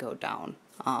rating would go down.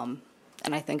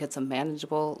 And I think it's a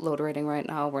manageable load rating right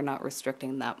now. We're not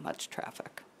restricting that much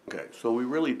traffic. Okay, so we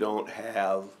really don't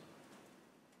have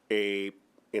an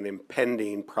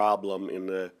impending problem in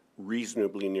the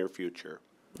reasonably near future.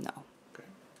 No. Okay.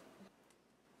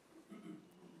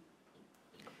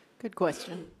 Good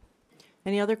question.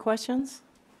 Any other questions?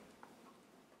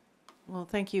 Well,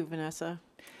 thank you, Vanessa.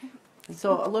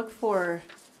 So I'll look for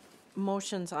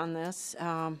motions on this.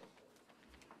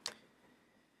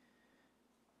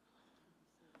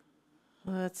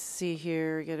 Let's see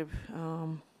here. Get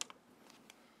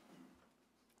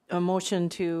a motion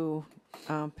to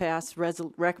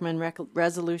recommend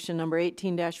resolution number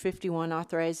 18-51,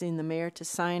 authorizing the mayor to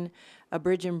sign a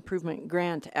bridge improvement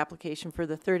grant application for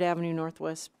the 3rd Avenue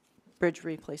Northwest Bridge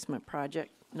Replacement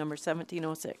Project, number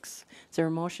 1706. Is there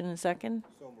a motion and a second?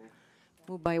 So moved.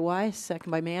 Moved by Weiss,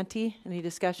 second by Manti. Any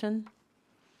discussion?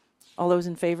 All those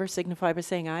in favor signify by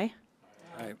saying aye.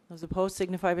 Aye. Those opposed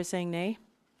signify by saying nay.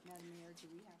 Madam Mayor, do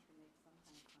we have to make some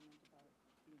kind of comment about it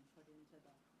being put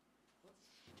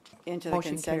into the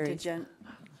Motion consent carries. agenda?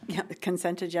 Yeah, the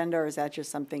consent agenda, or is that just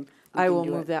something? I will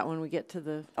move that when we get to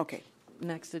the Okay.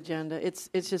 next agenda. It's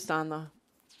just on the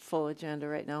full agenda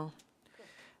right now.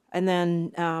 And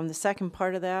then the second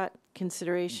part of that,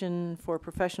 consideration for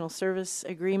professional service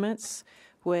agreements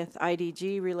with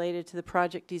IDG related to the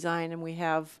project design, and we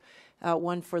have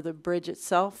one for the bridge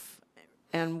itself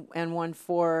and one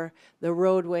for the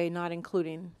roadway, not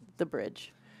including the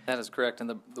bridge. That is correct, and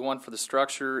the one for the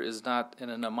structure is not in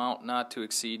an amount not to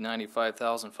exceed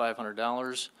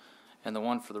 $95,500, and the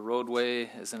one for the roadway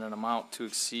is in an amount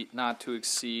not to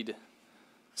exceed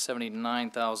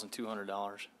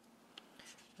 $79,200.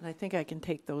 And I think I can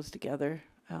take those together.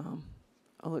 I'll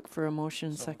look for a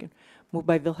motion second. Moved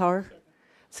by Vilhauer,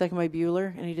 second by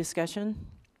Bueller. Any discussion?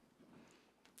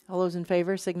 All those in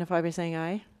favor signify by saying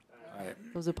aye. Aye.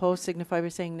 Those opposed signify by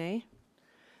saying nay.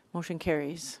 Motion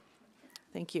carries.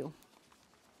 Thank you.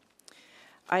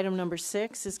 Item number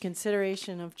 6 is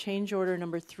consideration of change order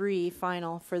number 3,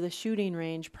 final, for the shooting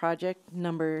range project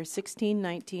number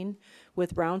 1619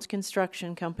 with Brown's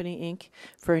Construction Company, Inc.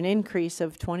 for an increase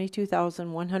of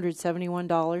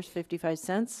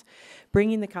 $22,171.55,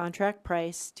 bringing the contract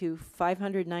price to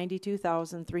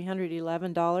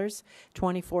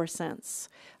 $592,311.24.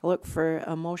 I'll look for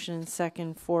a motion and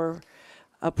second for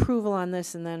approval on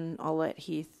this, and then I'll let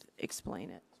Heath explain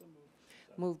it.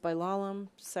 Moved by Lallam,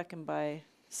 second by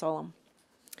Solom.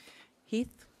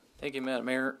 Heath? Thank you, Madam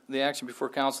Mayor. The action before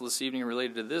council this evening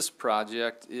related to this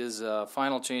project is a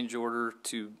final change order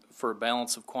for a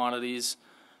balance of quantities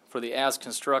for the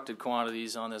as-constructed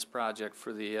quantities on this project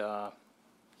for the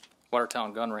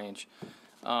Watertown gun range.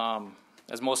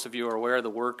 As most of you are aware, the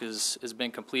work has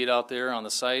been complete out there on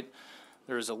the site.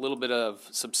 There's a little bit of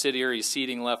subsidiary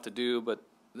seating left to do, but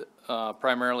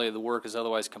primarily the work is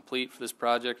otherwise complete for this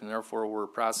project, and therefore we're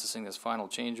processing this final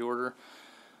change order.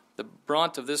 The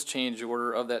brunt of this change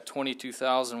order, of that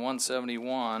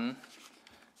 $22,171,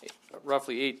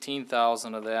 roughly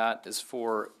 $18,000 of that is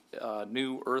for a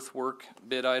new earthwork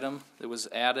bid item that was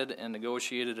added and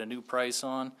negotiated a new price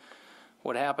on.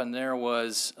 What happened there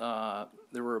was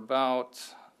there were about,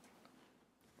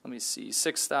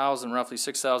 roughly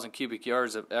 6,000 cubic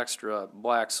yards of extra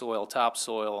black soil,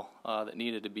 topsoil that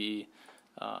needed to be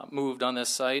moved on this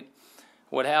site.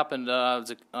 What happened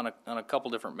was on a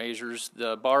couple different measures.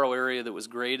 The borrow area that was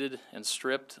graded and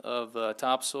stripped of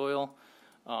topsoil,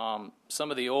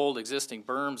 some of the old existing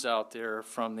berms out there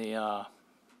from the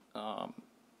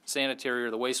sanitary or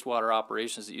the wastewater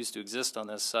operations that used to exist on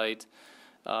this site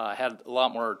had a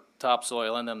lot more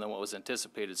topsoil in them than what was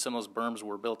anticipated. Some of those berms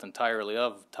were built entirely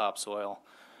of topsoil,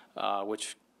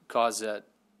 which caused that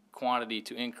quantity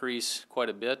to increase quite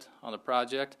a bit on the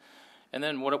project. And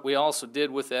then what we also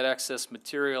did with that excess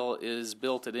material is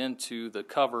built it into the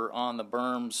cover on the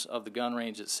berms of the gun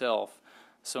range itself.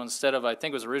 So instead of, I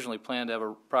think it was originally planned to have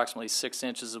approximately 6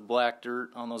 inches of black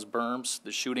dirt on those berms,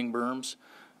 the shooting berms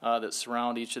that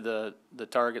surround each of the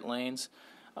target lanes,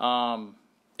 and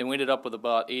we ended up with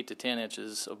about 8 to 10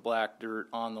 inches of black dirt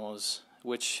on those,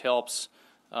 which helps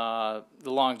the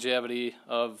longevity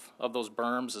of those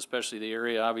berms, especially the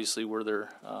area obviously where the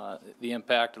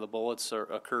impact of the bullets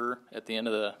occur at the end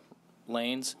of the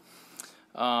lanes.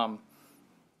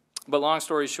 But long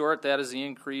story short, that is the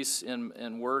increase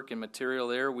in work and material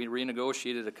there. We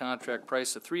renegotiated a contract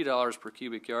price of $3 per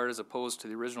cubic yard as opposed to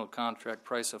the original contract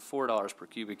price of $4 per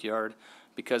cubic yard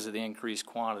because of the increased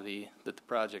quantity that the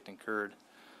project incurred.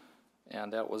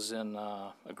 And that was in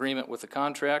agreement with the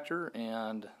contractor,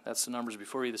 and that's the numbers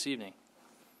before you this evening.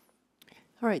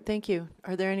 All right, thank you.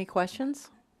 Are there any questions?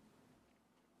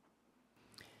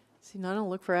 See none, I'll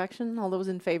look for action. All those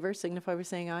in favor signify by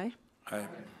saying aye. Aye.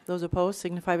 Those opposed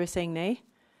signify by saying nay.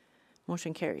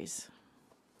 Motion carries.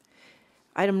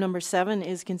 Item number 7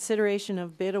 is consideration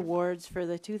of bid awards for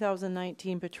the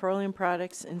 2019 Petroleum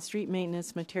Products and Street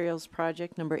Maintenance Materials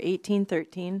Project number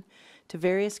 1813 to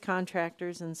various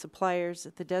contractors and suppliers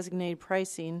at the designated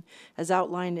pricing as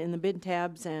outlined in the bid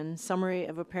tabs and summary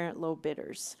of apparent low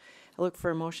bidders. I look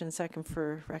for a motion second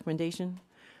for recommendation.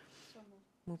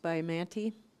 Moved by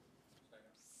Manti.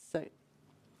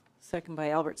 Second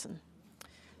by Albertson.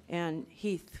 And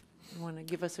Heath, you want to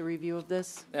give us a review of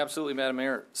this? Absolutely, Madam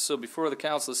Mayor. So before the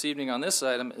council this evening on this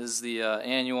item is the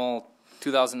annual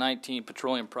 2019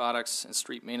 Petroleum Products and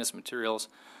Street Maintenance Materials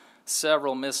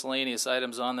several miscellaneous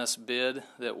items on this bid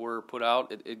that were put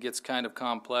out. It gets kind of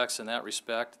complex in that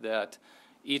respect, that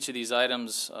each of these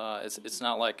items, it's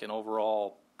not like an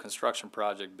overall construction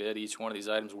project bid. Each one of these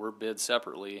items were bid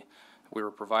separately. We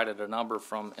were provided a number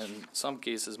from, in some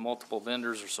cases, multiple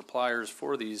vendors or suppliers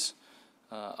for these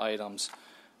items.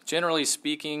 Generally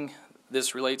speaking,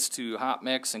 this relates to hot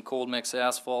mix and cold mix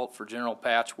asphalt for general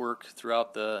patchwork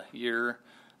throughout the year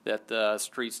that the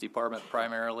streets department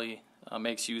primarily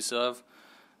makes use of.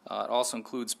 It also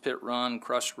includes pit run,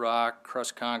 crushed rock,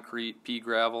 crushed concrete, pea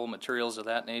gravel, materials of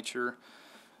that nature.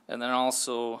 And then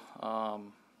also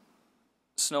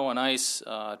snow and ice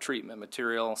treatment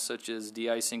material such as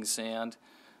de-icing sand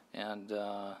and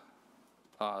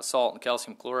salt and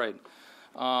calcium chloride.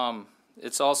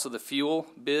 It's also the fuel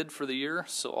bid for the year,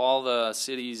 so all the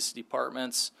city's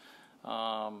departments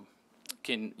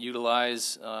can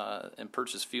utilize and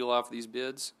purchase fuel off these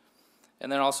bids.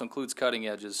 And then also includes cutting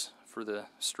edges for the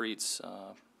streets,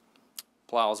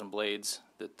 plows and blades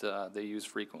that they use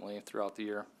frequently throughout the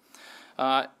year.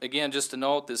 Again, just to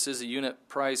note, this is a unit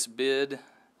price bid.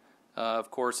 Of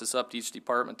course, it's up to each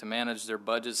department to manage their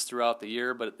budgets throughout the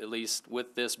year, but at least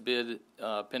with this bid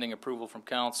pending approval from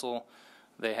council,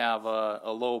 they have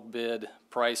a low bid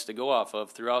price to go off of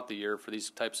throughout the year for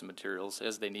these types of materials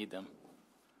as they need them.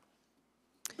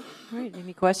 All right,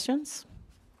 any questions?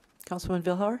 Councilman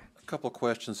Vilhauer? A couple of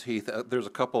questions, Heath. There's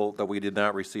a couple that we did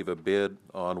not receive a bid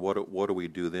on. What do we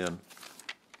do then?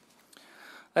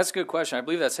 That's a good question. I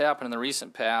believe that's happened in the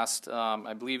recent past.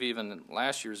 I believe even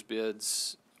last year's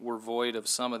bids were void of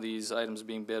some of these items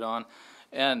being bid on.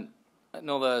 And I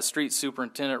know the street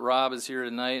superintendent, Rob, is here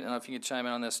tonight. I don't know if you can chime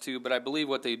in on this too, but I believe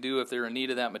what they do if they're in need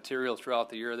of that material throughout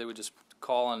the year, they would just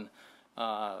call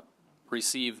and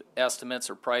receive estimates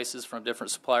or prices from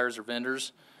different suppliers or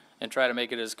vendors and try to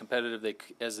make it as competitive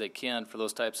as they can for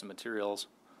those types of materials.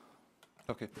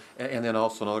 Okay, and then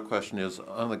also another question is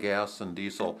on the gas and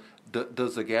diesel.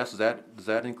 Does the gas does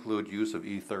that include use of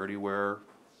E30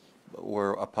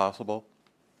 where possible?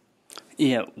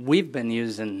 Yeah, we've been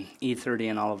using E30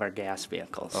 in all of our gas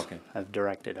vehicles. Okay, I've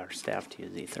directed our staff to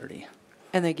use E30.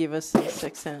 And they give us a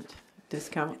 6-cent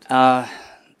discount?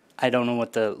 I don't know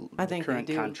what the they current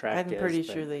do. contract is. I'm pretty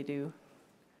sure they do.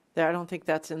 I don't think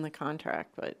that's in the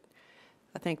contract, but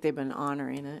I think they've been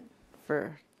honoring it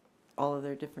for all of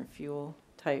their different fuel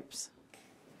types.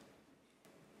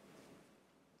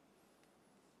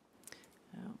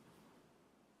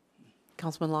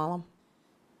 Councilman Lallam?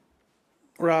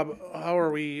 Rob, how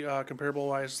are we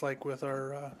comparable-wise, like with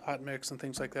our hot mix and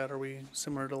things like that? Are we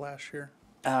similar to last year?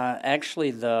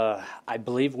 Actually, I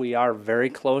believe we are very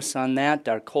close on that.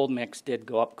 Our cold mix did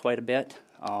go up quite a bit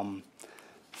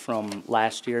from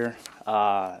last year.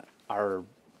 Our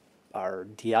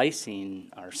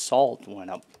de-icing, our salt went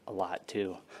up a lot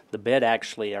too. The bid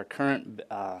actually, our current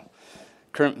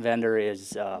vendor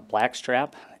is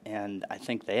Blackstrap, and I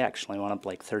think they actually went up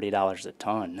like $30 a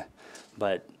ton,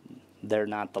 but they're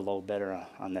not the low bidder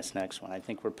on this next one. I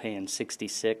think we're paying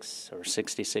 $66 or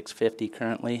 $66.50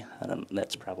 currently.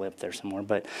 That's probably up there somewhere,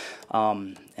 but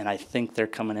and I think they're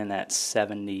coming in at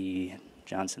 70.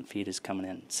 Johnson Feed is coming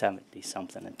in 70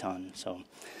 something a ton.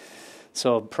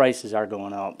 So prices are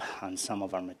going up on some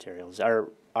of our materials.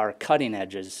 Our cutting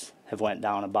edges have went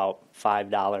down about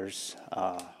 $5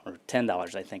 or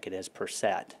 $10, I think it is, per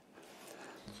set.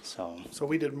 So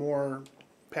we did more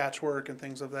patchwork and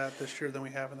things of that this year than we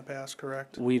have in the past,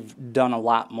 correct? We've done a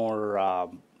lot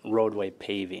more roadway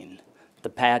paving. The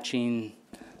patching,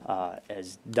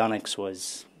 as Dunix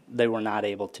was, they were not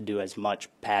able to do as much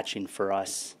patching for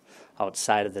us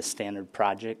outside of the standard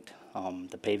project,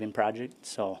 the paving project.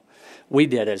 So we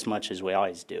did as much as we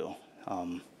always do.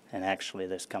 And actually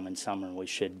this coming summer we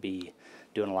should be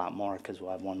doing a lot more because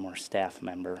we'll have one more staff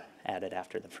member added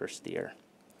after the first year.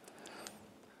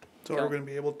 So are we going to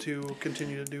be able to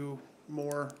continue to do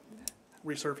more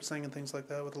resurfacing and things like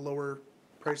that with the lower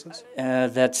prices?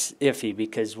 That's iffy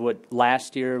because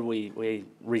last year we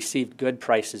received good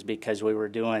prices because we were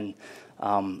doing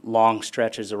long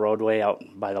stretches of roadway out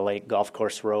by the Lake Golf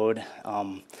Course Road.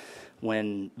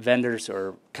 When vendors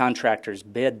or contractors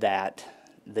bid that,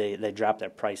 they drop their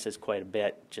prices quite a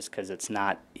bit just because it's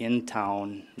not in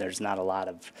town. There's not a lot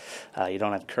of, you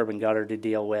don't have curb and gutter to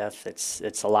deal with.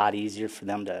 It's a lot easier for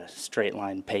them to straight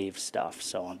line pave stuff.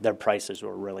 So their prices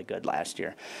were really good last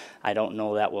year. I don't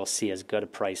know that we'll see as good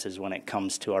of prices when it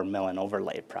comes to our mill and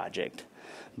overlay project.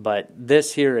 But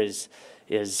this here is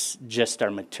just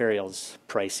our materials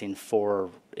pricing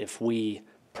for if we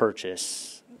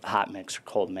purchase hot mix or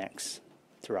cold mix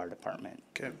through our department.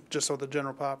 Okay, just so the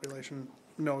general population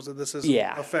knows that this doesn't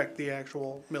affect the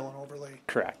actual mill and overlay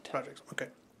Correct. projects. Okay.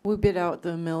 We bid out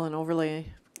the mill and overlay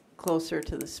closer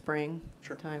to the spring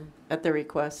Sure. time at the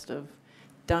request of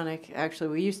Dunick.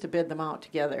 Actually, we used to bid them out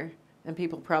together, and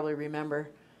people probably remember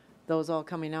those all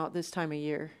coming out this time of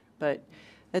year. But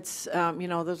it's,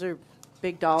 those are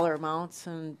big dollar amounts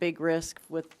and big risk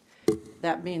with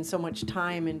that being so much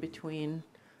time in between.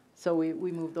 So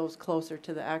we move those closer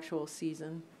to the actual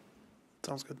season.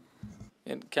 Sounds good.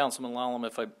 And Councilman Lallam,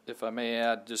 if I may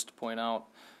add, just to point out,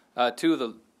 two of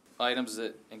the items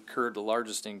that incurred the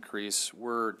largest increase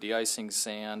were de-icing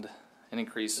sand, an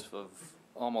increase of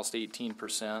almost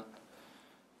 18%,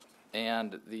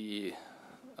 and the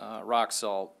rock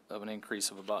salt of an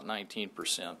increase of about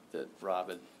 19% that Rob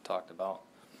had talked about.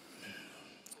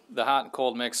 The hot and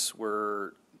cold mix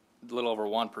were a little over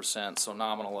 1%, so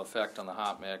nominal effect on the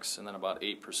hot mix, and then about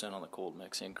 8% on the cold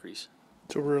mix increase.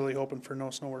 So we're really hoping for no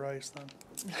snow or ice then.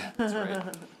 That's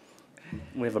right.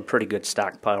 We have a pretty good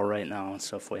stockpile right now,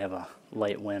 so if we have a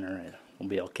light winter, we'll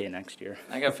be okay next year.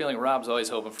 I got a feeling Rob's always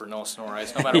hoping for no snow or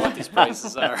ice, no matter what these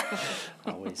prices are.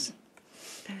 Always.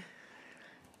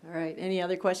 All right, any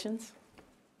other questions?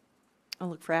 I'll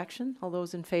look for action. All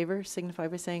those in favor signify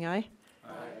by saying aye. Aye.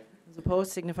 Those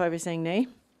opposed signify by saying nay.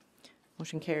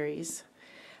 Motion carries.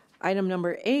 Item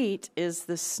number 8 is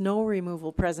the snow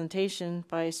removal presentation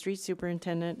by Street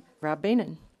Superintendent Rob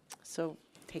Bainan. So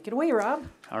take it away, Rob.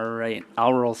 All right,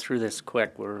 I'll roll through this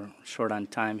quick. We're short on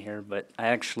time here, but I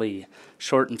actually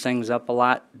shortened things up a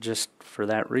lot just for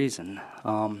that reason.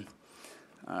 All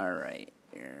right,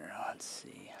 here, let's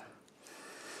see.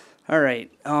 All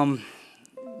right,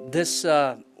 this,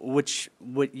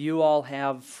 what you all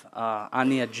have on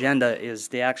the agenda is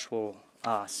the actual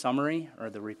summary or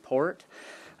the report.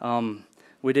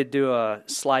 We did do a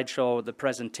slideshow, the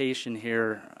presentation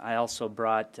here. I also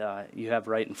brought, you have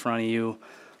right in front of you,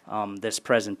 this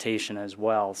presentation as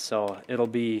well. So it'll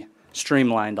be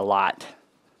streamlined a lot.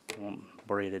 I won't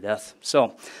bore you to death.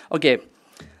 So, okay,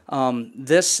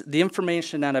 the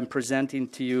information that I'm presenting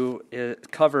to you,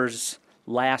 it covers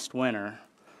last winter.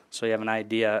 So you have an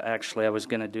idea. Actually, I was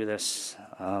going to do this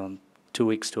 2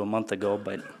 weeks to a month ago,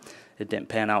 but it didn't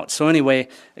pan out. So anyway,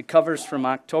 it covers from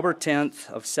October 10th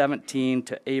of 17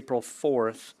 to April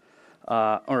 4th,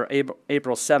 or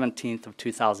April 17th of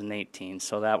 2018.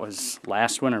 So that was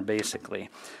last winter, basically.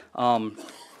 One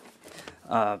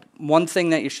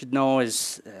thing that you should know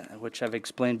is, which I've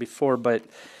explained before, but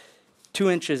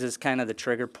 2 inches is kind of the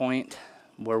trigger point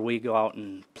where we go out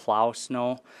and plow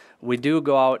snow. We do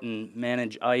go out and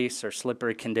manage ice or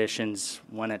slippery conditions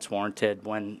when it's warranted.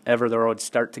 Whenever the roads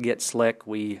start to get slick,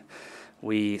 we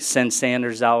send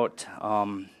sanders out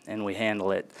and we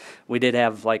handle it. We did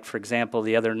have, like, for example,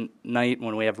 the other night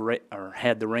when we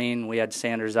had the rain, we had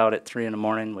sanders out at 3 in the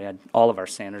morning. We had all of our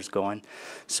sanders going.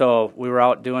 So we were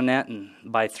out doing that, and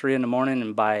by 3 in the morning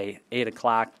and by 8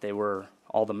 o'clock,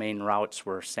 all the main routes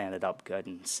were sanded up good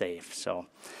and safe. So,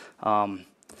 all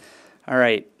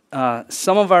right.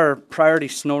 Some of our priority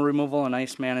snow removal and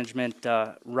ice management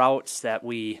routes that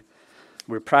we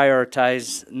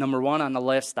prioritize. Number 1 on the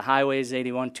list, the highways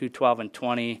 81, 212, and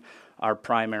 20 are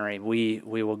primary. We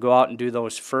will go out and do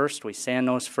those first. We sand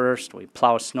those first. We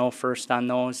plow snow first on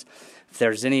those. If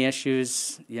there's any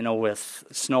issues, with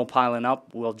snow piling up,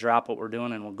 we'll drop what we're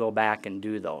doing and we'll go back and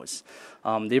do those.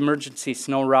 The emergency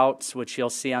snow routes, which you'll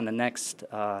see on the next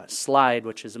slide,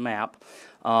 which is a map,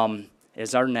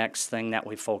 is our next thing that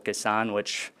we focus on,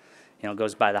 which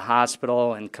goes by the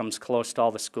hospital and comes close to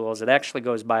all the schools. It actually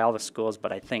goes by all the schools,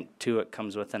 but I think it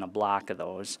comes within a block of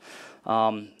those.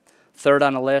 Third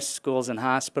on the list, schools and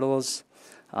hospitals,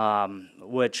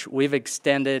 which we've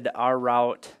extended our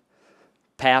route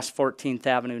past 14th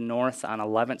Avenue North on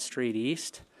 11th Street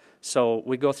East. So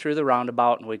we go through the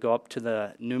roundabout and we go up to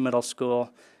the new middle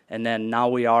school, and then now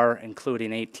we are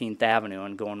including 18th Avenue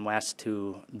and going west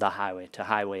to the highway, to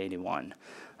Highway 81.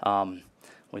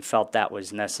 We felt that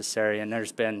was necessary, and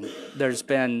there's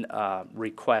been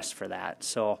requests for that.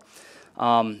 So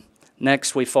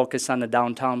next we focus on the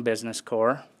downtown business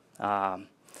core.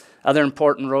 Other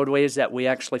important roadways that we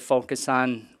actually focus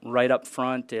on right up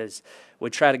front is we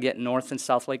try to get North and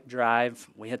South Lake Drive.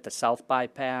 We hit the South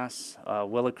Bypass,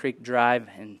 Willow Creek Drive,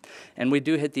 and we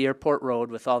do hit the airport road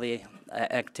with all the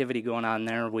activity going on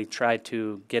there. We try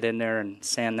to get in there and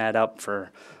sand that up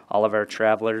for all of our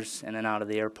travelers in and out of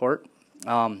the airport.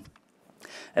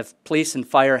 If police and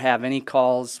fire have any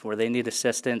calls where they need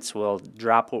assistance, we'll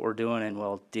drop what we're doing and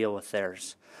we'll deal with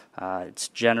theirs. It's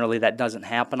generally, that doesn't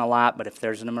happen a lot, but if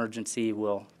there's an emergency,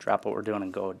 we'll drop what we're doing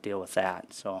and go deal with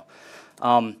that. So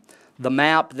the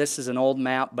map, this is an old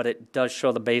map, but it does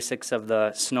show the basics of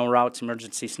the snow routes,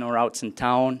 emergency snow routes in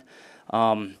town.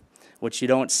 What you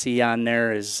don't see on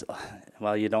there is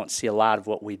well, you don't see a lot of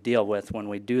what we deal with when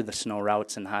we do the snow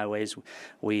routes and highways.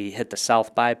 We hit the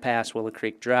South Bypass, Willow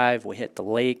Creek Drive. We hit the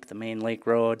lake, the main lake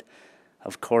road.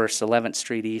 Of course, 11th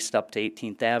Street East up to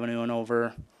 18th Avenue and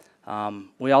over.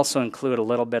 We also include a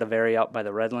little bit of area out by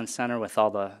the Redland Center with all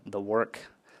the work.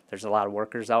 There's a lot of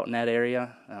workers out in that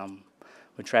area.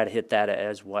 We try to hit that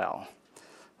as well.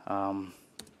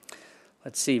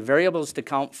 Let's see, variables to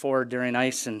count for during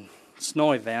ice and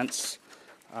snow events.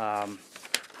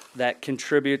 That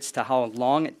contributes to how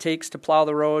long it takes to plow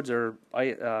the roads or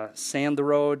sand the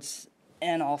roads,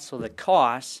 and also the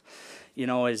cost,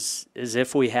 is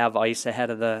if we have ice ahead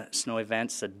of the snow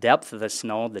events, the depth of the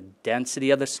snow, the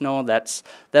density of the snow, that's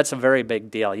a very big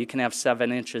deal. You can have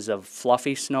 7 inches of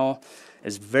fluffy snow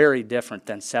is very different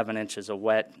than 7 inches of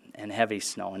wet and heavy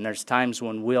snow. And there's times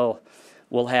when we'll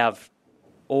have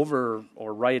over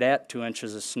or right at 2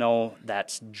 inches of snow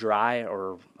that's dry,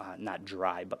 or not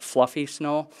dry, but fluffy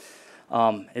snow.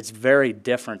 It's very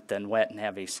different than wet and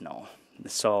heavy snow.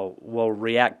 So we'll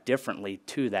react differently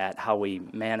to that, how we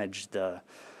manage the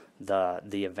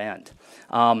event.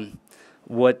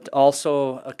 What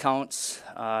also accounts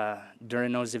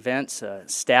during those events,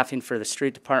 staffing for the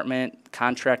street department,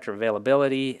 contractor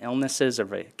availability, illnesses or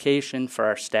vacation for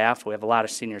our staff. We have a lot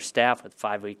of senior staff with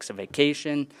 5 weeks of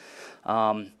vacation.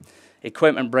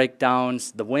 Equipment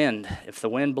breakdowns, the wind. If the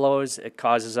wind blows, it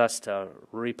causes us to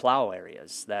replow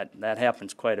areas. That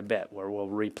happens quite a bit, where we'll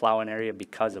replow an area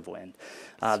because of wind.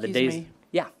 Excuse me.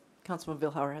 Yeah. Councilman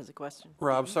Vilhauer has a question.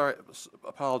 Rob, sorry,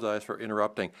 apologize for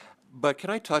interrupting, but can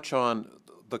I touch on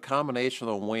the combination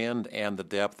of the wind and the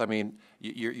depth? I mean,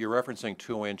 you're referencing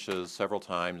 2 inches several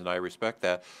times, and I respect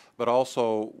that, but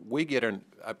also we get in,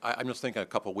 I'm just thinking a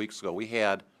couple of weeks ago, we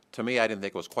had, to me, I didn't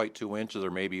think it was quite 2 inches,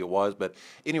 or maybe it was, but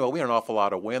anyway, we had an awful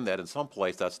lot of wind that in some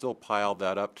place that still piled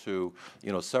that up to,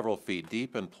 several feet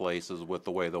deep in places with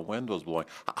the way the wind was blowing.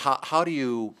 What do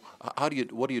you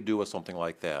do with something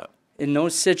like that? In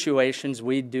those situations,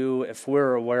 we do, if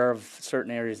we're aware of certain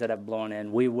areas that have blown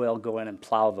in, we will go in and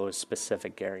plow those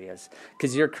specific areas.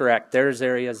 Because you're correct, there's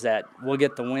areas that we'll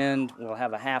get the wind, we'll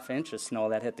have a half inch of snow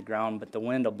that hit the ground, but the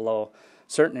wind will blow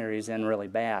certain areas in really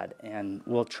bad, and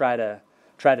we'll try to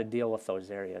deal with those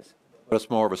areas. But it's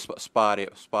more of a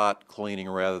spot cleaning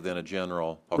rather than a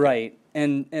general. Okay. Right,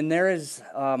 and there is,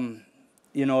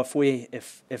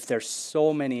 if there's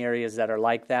so many areas that are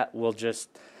like that, we'll just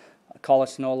call a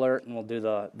snow alert and we'll do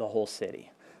the whole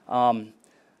city.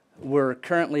 We're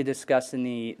currently discussing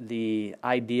the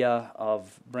idea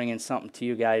of bringing something to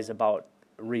you guys about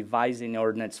revising the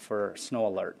ordinance for snow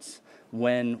alerts,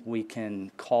 when we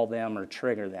can call them or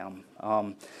trigger them.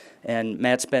 And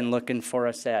Matt's been looking for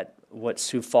us at what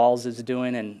Sioux Falls is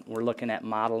doing, and we're looking at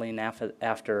modeling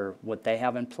after what they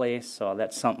have in place. So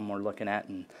that's something we're looking at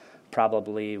and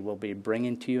probably will be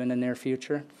bringing to you in the near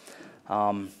future.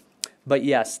 But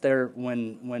yes,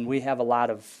 when we have a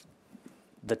lot of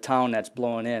the town that's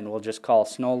blowing in, we'll just call a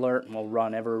snow alert and we'll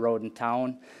run every road in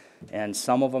town. And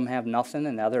some of them have nothing,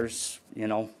 and others,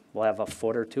 will have a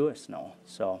foot or two of snow.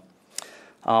 So,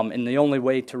 and the only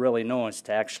way to really know is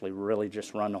to actually really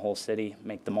just run the whole city,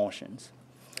 make the motions.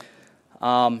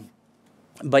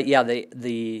 But yeah,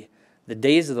 the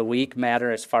days of the week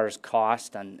matter as far as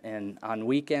cost, and on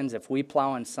weekends, if we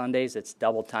plow on Sundays, it's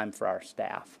double time for our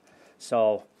staff.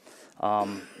 So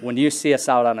when you see us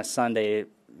out on a Sunday,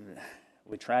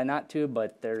 we try not to,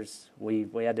 but we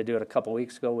had to do it a couple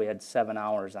weeks ago. We had 7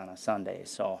 hours on a Sunday,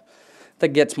 so that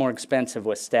gets more expensive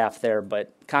with staff there.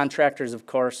 But contractors, of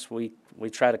course, we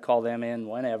try to call them in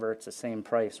whenever. It's the same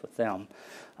price with them.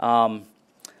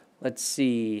 Let's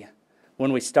see.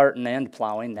 When we start and end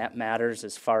plowing, that matters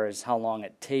as far as how long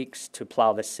it takes to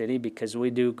plow the city, because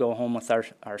we do go home with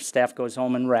our staff goes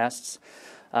home and rests.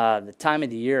 The time of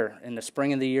the year, in the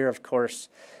spring of the year, of course,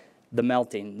 the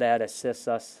melting, that assists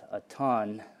us a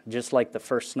ton. Just like the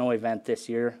first snow event this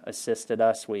year assisted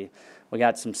us. We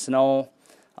got some snow,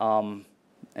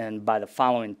 and by the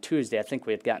following Tuesday, I think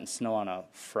we had gotten snow on a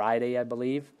Friday, I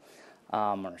believe,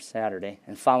 or Saturday.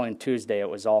 And following Tuesday, it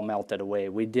was all melted away.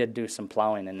 We did do some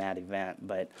plowing in that event,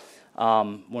 but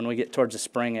when we get towards the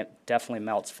spring, it definitely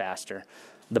melts faster.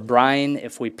 The brine,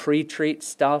 if we pre-treat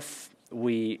stuff,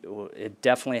 it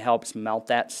definitely helps melt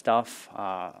that stuff.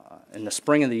 In the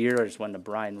spring of the year is when the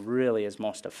brine really is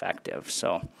most effective.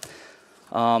 So,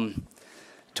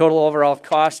 total overall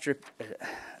cost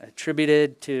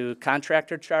attributed to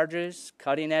contractor charges,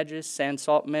 cutting edges, sand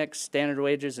salt mix, standard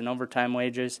wages, and overtime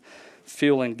wages,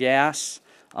 fuel and gas.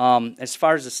 As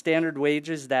far as the standard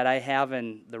wages that I have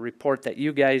in the report that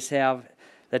you guys have,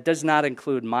 that does not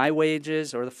include my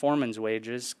wages or the foreman's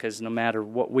wages, because no matter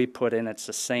what we put in, it's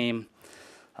the same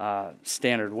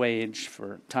standard wage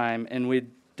for time, and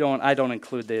I don't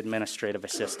include the administrative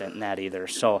assistant in that either.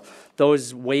 So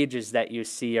those wages that you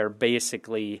see are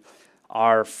basically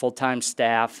our full-time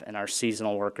staff and our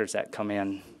seasonal workers that come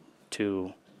in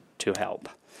to help.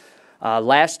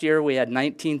 Last year we had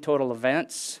 19 total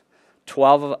events.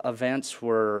 12 events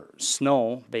were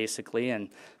snow, basically, and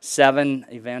 7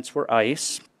 events were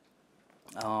ice.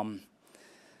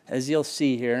 As you'll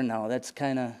see here, now that's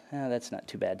that's not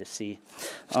too bad to see.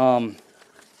 Some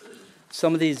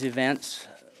of these events,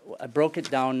 I broke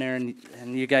it down there, and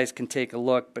you guys can take a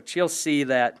look, but you'll see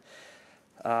that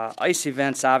ice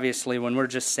events, obviously, when we're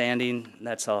just sanding,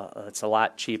 it's a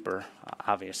lot cheaper,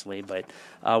 obviously, but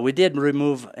we did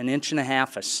remove 1.5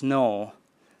 inches of snow.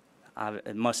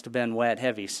 It must have been wet,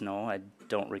 heavy snow. I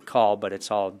don't recall, but it's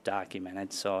all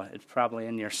documented, so it's probably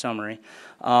in your summary.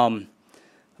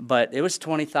 But it was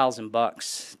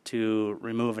 $20,000 to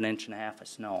remove 1.5 inches of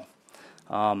snow.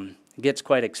 It gets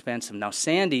quite expensive. Now,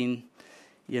 sanding,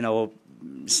 when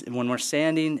we're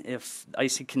sanding, if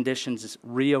icy conditions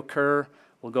reoccur,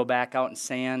 we'll go back out and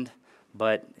sand,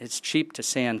 but it's cheap to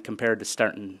sand compared to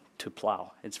starting to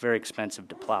plow. It's very expensive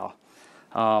to plow.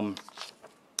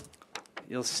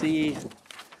 You'll see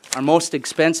our most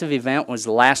expensive event was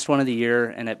the last one of the year,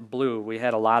 and it blew. We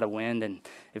had a lot of wind, and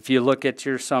if you look at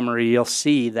your summary, you'll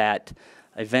see that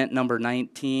event number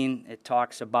 19, it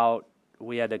talks about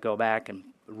we had to go back and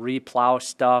re-plow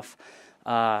stuff.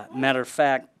 Matter of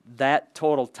fact, that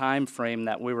total time frame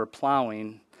that we were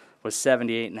plowing was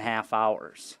 78.5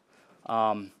 hours.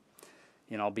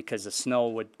 Because the snow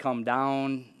would come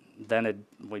down, then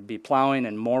we'd be plowing,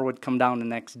 and more would come down the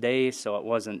next day, so it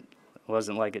wasn't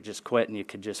like it just quit and you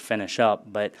could just finish up.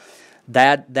 But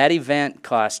that event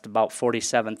cost about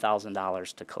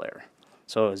 $47,000 to clear,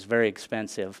 so it was very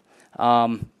expensive.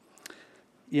 I'll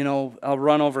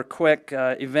run over quick.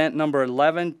 Event number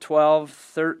 11, 12,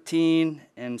 13,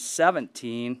 and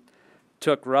 17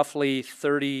 took roughly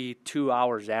 32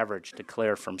 hours average to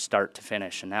clear from start to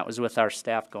finish, and that was with our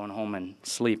staff going home and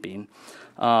sleeping.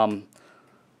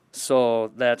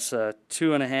 So that's a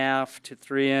 2.5 to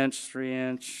 3 inch, 3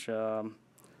 inch.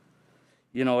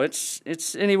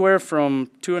 It's anywhere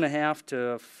from 2.5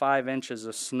 to 5 inches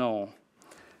of snow.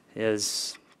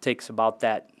 Takes about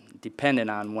that, depending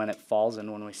on when it falls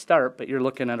and when we start. But you're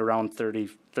looking at around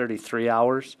 33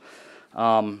 hours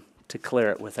to clear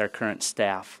it with our current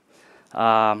staff.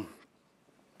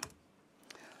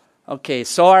 Okay,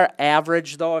 so our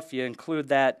average, though, if you include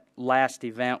that last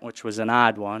event, which was an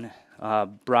odd one,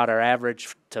 brought our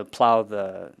average to plow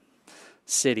the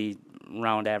city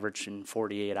round average in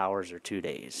 48 hours or 2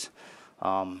 days,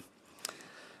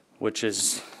 which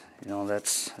is,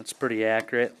 that's pretty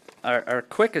accurate. Our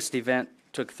quickest event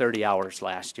took 30 hours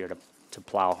last year to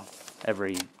plow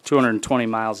every 220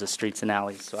 miles of streets and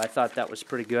alleys, so I thought that was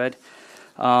pretty good.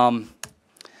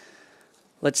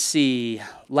 Let's see.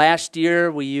 Last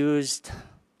year we used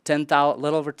a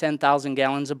little over 10,000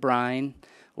 gallons of brine,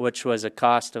 which was a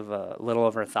cost of a little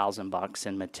over $1,000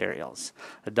 in materials.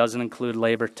 It doesn't include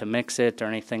labor to mix it or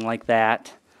anything like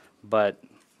that, but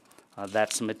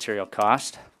that's the material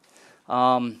cost.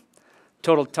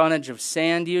 Total tonnage of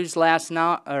sand used last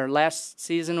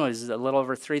season was a little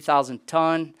over 3,000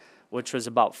 ton, which was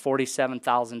about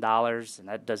 $47,000, and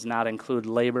that does not include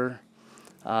labor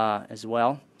as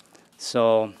well.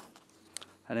 So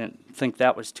I didn't think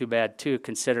that was too bad, too,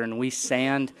 considering we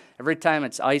sand. Every time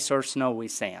it's ice or snow, we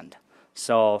sand.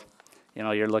 So,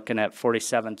 you're looking at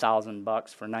 $47,000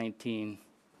 for 19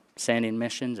 sanding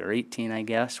missions, or 18, I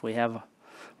guess. We had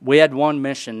one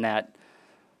mission that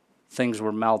things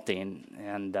were melting,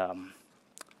 and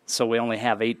so we only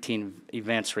have 18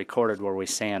 events recorded where we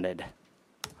sanded.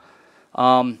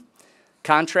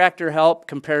 Contractor help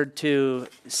compared to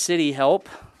city help.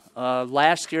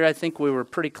 Last year, I think we were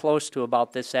pretty close to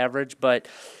about this average, but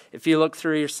if you look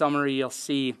through your summary, you'll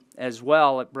see as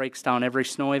well, it breaks down every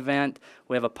snow event.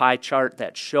 We have a pie chart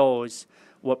that shows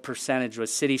what percentage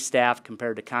was city staff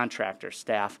compared to contractor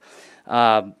staff.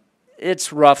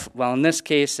 It's rough. Well, in this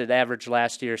case, it averaged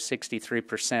last year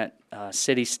 63%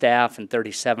 city staff and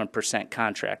 37%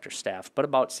 contractor staff, but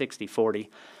about 60-40,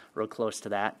 real close to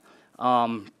that.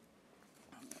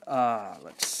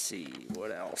 Let's see,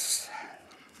 what else?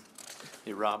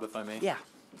 Hey, Rob, if I may? Yeah,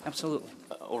 absolutely.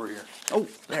 Over here. Oh,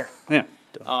 there. Yeah.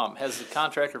 Has the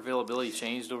contractor availability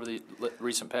changed over the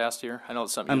recent past year? I know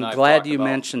it's something I'm you and I have glad talked you about.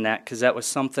 mentioned that, because that was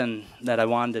something that I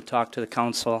wanted to talk to the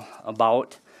council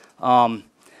about.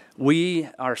 We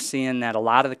are seeing that a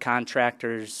lot of the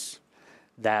contractors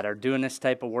that are doing this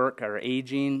type of work are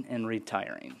aging and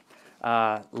retiring.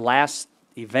 Last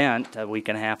event a week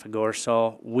and a half ago or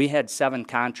so, we had 7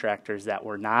 contractors that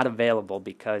were not available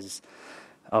because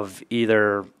of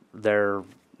either they're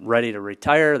ready to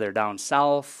retire, they're down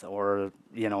south, or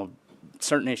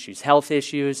certain issues, health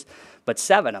issues, but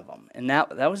 7 of them, and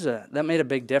that made a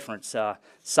big difference.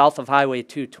 South of Highway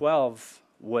 212,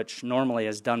 which normally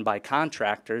is done by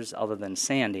contractors other than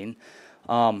sanding,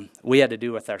 we had to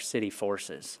do with our city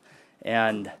forces,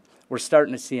 and we're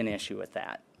starting to see an issue with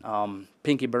that.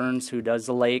 Pinky Burns, who does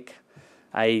the lake,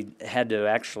 I had to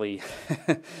actually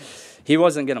he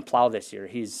wasn't going to plow this year.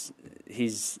 He's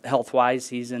health-wise,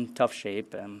 he's in tough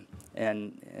shape,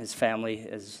 and his family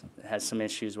has some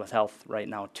issues with health right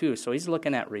now too. So he's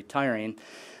looking at retiring.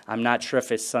 I'm not sure if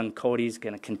his son Cody's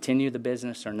going to continue the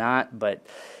business or not, but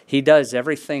he does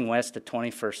everything west of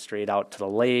 21st Street out to the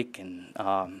lake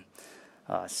and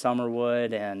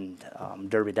Summerwood and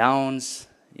Derby Downs.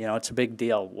 It's a big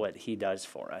deal what he does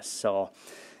for us. So,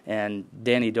 and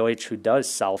Danny Deutsch, who does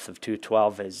south of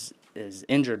 212, is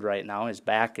injured right now. His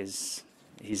back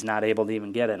he's not able to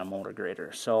even get in a motor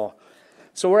grader. So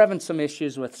we're having some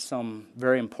issues with some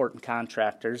very important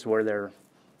contractors where they're,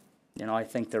 I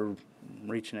think they're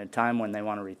reaching a time when they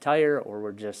want to retire, or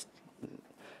we're just,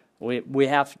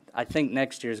 I think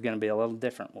next year is going to be a little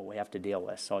different what we have to deal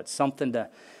with. So it's something to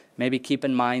maybe keep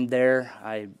in mind there.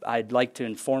 I'd like to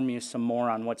inform you some more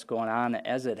on what's going on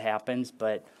as it happens,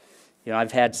 but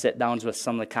I've had sit-downs with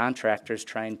some of the contractors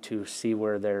trying to see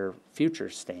where their future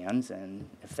stands and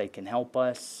if they can help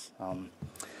us.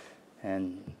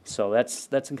 And so that's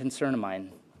a concern of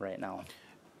mine right now.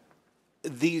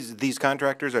 These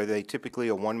contractors, are they typically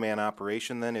a one-man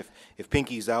operation then? If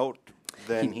Pinky's out,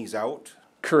 then he's out?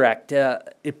 Correct.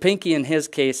 Pinky, in his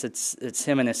case, it's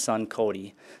him and his son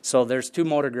Cody. So there's 2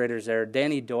 motor graders there.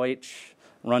 Danny Deutsch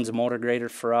runs a motor grader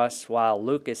for us, while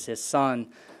Lucas, his son,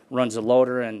 runs a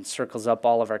loader and circles up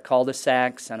all of our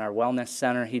cul-de-sacs and our wellness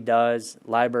center. He does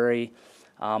library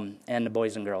and the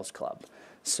Boys and Girls Club.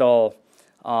 So,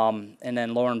 and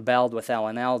then Lauren Beld with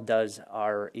L&L does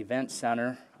our event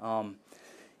center.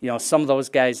 Some of those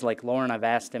guys, like Lauren, I've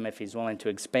asked him if he's willing to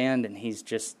expand, and he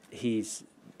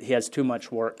has too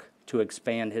much work to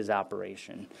expand his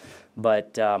operation.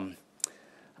 But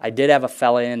I did have a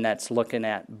fella in that's looking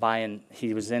at buying.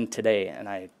 He was in today,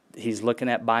 and he's looking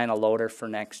at buying a loader for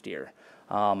next year.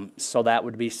 So that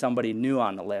would be somebody new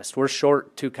on the list. We're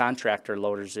short 2 contractor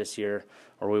loaders this year,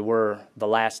 or we were the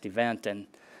last event, and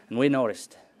we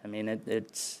noticed. I mean,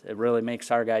 it really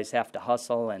makes our guys have to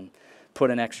hustle and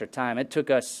put in extra time. It took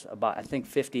us about, I think,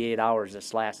 58 hours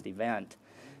this last event,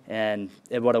 and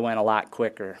it would have went a lot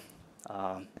quicker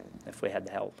if we had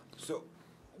the help. So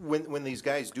when these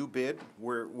guys do bid,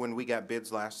 when we got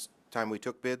bids last time we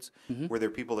took bids, were there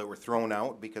people that were thrown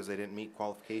out because they didn't meet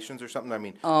qualifications or something? I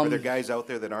mean, are there guys out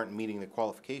there that aren't meeting the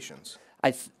qualifications?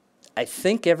 I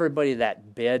think everybody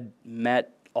that bid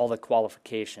met all the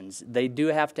qualifications. They do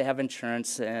have to have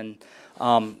insurance, and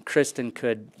Kristen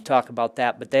could talk about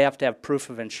that, but they have to have proof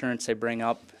of insurance they bring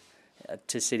up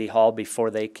to City Hall before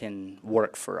they can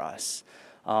work for us.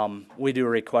 We do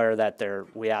require that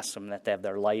we ask them that they have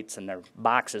their lights and their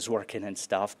boxes working and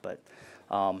stuff, but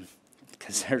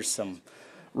because there's some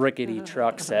rickety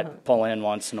trucks that pull in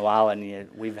once in a while, and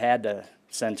we've had to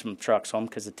send some trucks home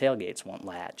because the tailgates won't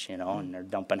latch, and they're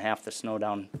dumping half the snow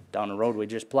down the road we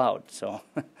just plowed. So,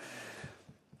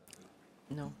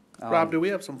 No. Rob, do we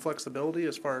have some flexibility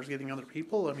as far as getting other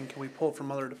people? I mean, can we pull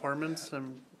from other departments?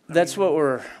 That's what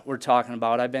we're talking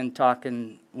about. I've been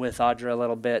talking with Audra a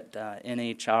little bit in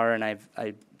HR, and I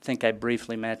think I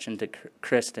briefly mentioned to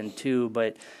Kristen too,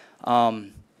 but that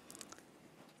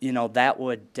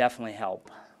would definitely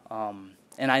help.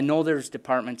 And I know there's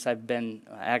departments, I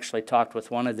actually talked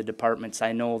with one of the departments.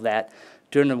 I know that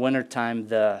during the wintertime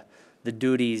the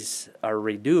duties are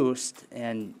reduced,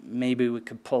 and maybe we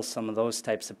could pull some of those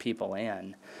types of people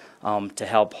in to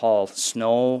help haul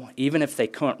snow, even if they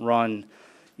couldn't run,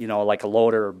 like a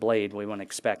loader or blade. We wouldn't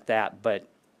expect that, but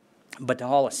to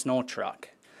haul a snow truck.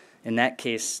 In that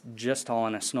case, just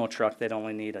hauling a snow truck, they'd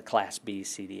only need a Class B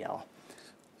CDL.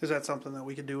 Is that something that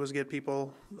we could do, is get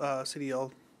people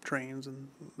CDL trains and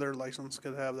their license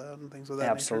could have that and things of that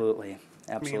Absolutely. nature?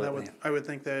 Absolutely. I mean, I would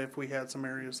think that if we had some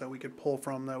areas that we could pull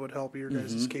from, that would help your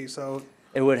guys' case out.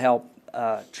 It would help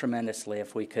tremendously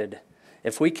if we can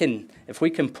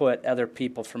put other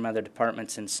people from other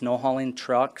departments in snow hauling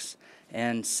trucks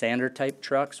and sander type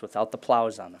trucks without the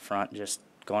plows on the front, just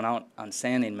going out on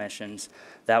sanding missions.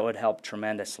 That would help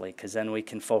tremendously, because then we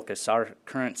can focus our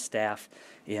current staff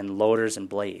in loaders and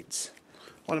blades.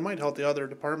 Well, it might help the other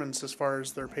departments as far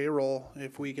as their payroll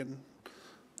if we can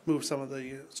move some of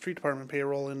the street department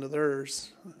payroll into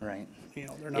theirs. Right. You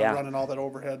know, they're not Yeah. running all that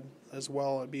overhead as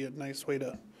well. It'd be a nice way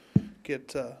to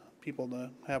get people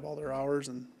to have all their hours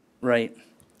and Right.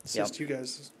 assist you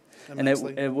guys And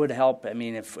immensely. it would help, I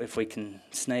mean, if we can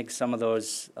snag some of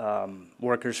those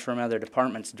workers from other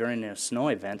departments during the snow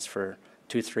events for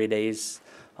 2-3 days,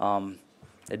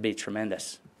 it'd be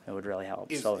tremendous. It would really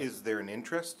help. Is there an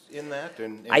interest in that?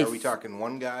 And I are we talking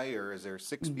one guy or is there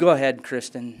 6 people? Go ahead,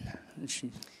 Kristen.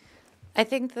 I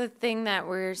think the thing that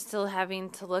we're still having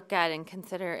to look at and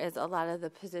consider is a lot of the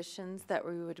positions that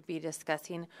we would be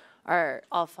discussing are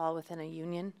all fall within a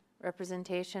union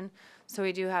representation. So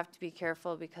we do have to be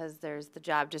careful because there's the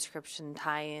job description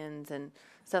tie-ins and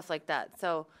stuff like that.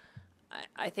 So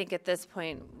I think at this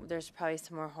point, there's probably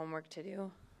some more homework to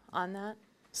do on that.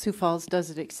 Sioux Falls does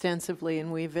it extensively,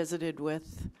 and we visited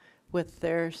with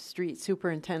their street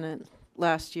superintendent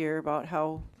last year about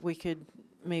how we could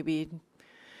maybe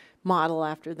model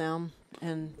after them,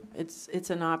 and it's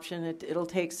an option. It'll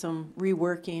take some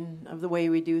reworking of the way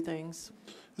we do things.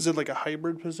 Is it like a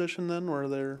hybrid position then, where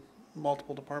they're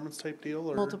multiple departments type deal?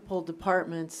 Or? Multiple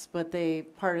departments, but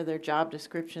part of their job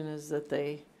description is that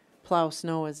they plow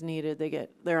snow as needed.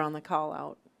 They're on the call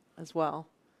out as well.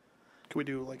 Can we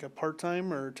do like a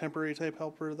part-time or temporary type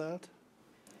helper of that?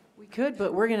 We could,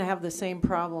 but we're going to have the same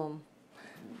problem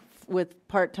with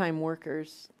part-time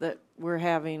workers that we're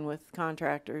having with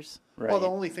contractors. Right. Well, the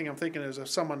only thing I'm thinking is if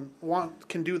someone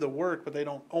can do the work, but they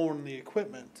don't own the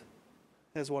equipment,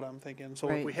 is what I'm thinking. So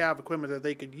Right. if we have equipment that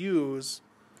they could use,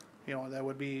 you know, that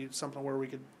would be something where we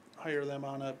could hire them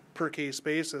on a per-case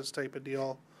basis type of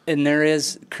deal. And there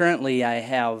is, currently I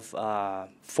have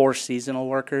 4 seasonal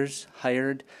workers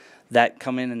hired that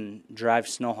come in and drive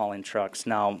snow hauling trucks.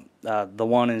 Now, the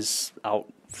one is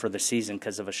out for the season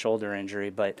because of a shoulder injury,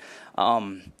 but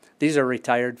these are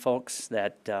retired folks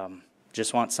that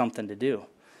just want something to do.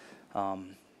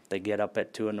 They get up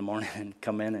at 2 in the morning and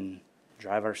come in and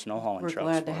drive our snow hauling We're trucks.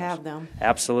 glad to for have us. them.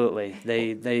 Absolutely.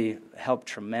 They help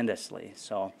tremendously.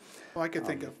 So Well, I could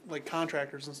think of like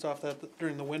contractors and stuff that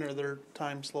during the winter their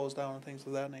time slows down and things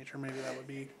of that nature. Maybe that would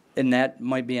be. and that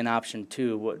might be an option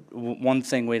too. One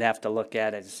thing we'd have to look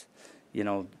at is, you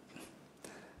know,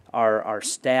 our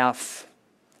staff,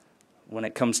 when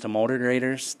it comes to motor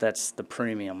graders, that's the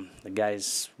premium. The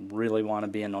guys really want to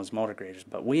be in those motor graders.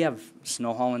 But we have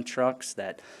snow hauling trucks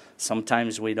that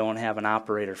sometimes we don't have an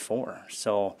operator for.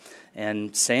 So,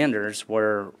 and sanders,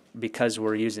 because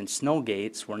we're using snow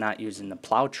gates, we're not using the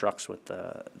plow trucks with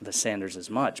the sanders as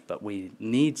much, but we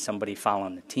need somebody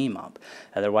following the team up.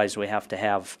 Otherwise, we have to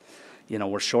have, you know,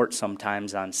 we're short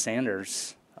sometimes on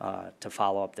sanders to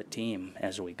follow up the team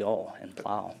as we go and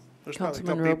plow. There's probably a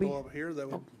couple Councilman Roby? people up here that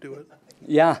would do it.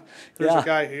 Yeah. There's yeah. a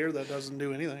guy here that doesn't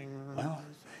do anything. Well,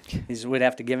 we'd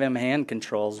have to give him hand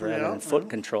controls rather Yeah, than foot yeah.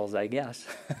 controls, I guess.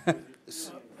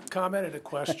 Comment and a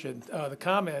question. The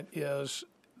comment is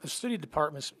the city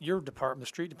departments, your department, the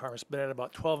street department's been at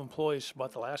about 12 employees for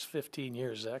about the last 15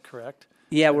 years. Is that correct?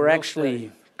 Yeah, And we're real actually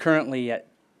steady. currently at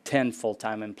 10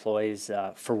 full-time employees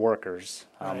for workers.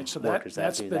 All right, so workers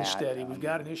that's do been that. steady. We've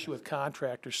got an issue with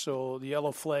contractors, so the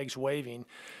yellow flag's waving.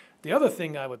 The other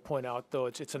thing I would point out, though,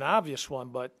 it's an obvious one,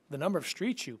 but the number of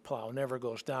streets you plow never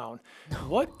goes down.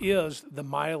 What is the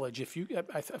mileage?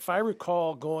 If I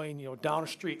recall going, you know, down a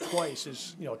street twice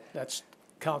is, you know, that's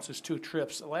counts as 2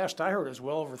 trips. The last I heard is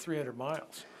well over 300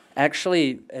 miles.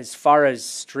 Actually, as far as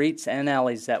streets and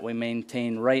alleys that we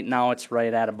maintain, right now it's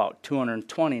right at about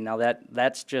 220. Now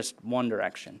that's just one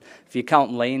direction. If you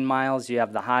count lane miles, you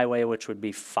have the highway, which would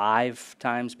be 5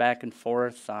 times back and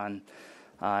forth on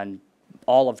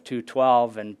all of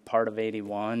 212 and part of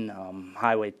 81.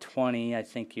 Highway 20, I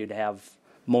think you'd have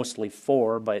mostly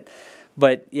 4, but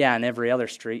yeah, on every other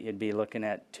street you'd be looking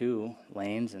at 2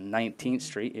 lanes, and 19th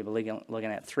Street you'd be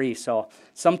looking at 3. So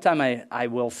sometime I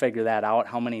will figure that out,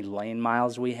 how many lane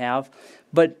miles we have.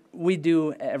 But we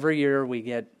do, every year we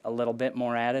get a little bit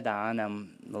more added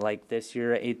on. Like this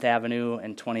year, 8th Avenue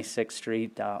and 26th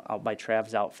Street out by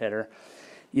Trav's Outfitter.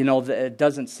 You know, it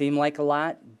doesn't seem like a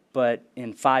lot, but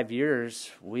in 5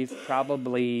 years, we've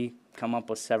probably come up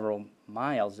with several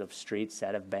miles of streets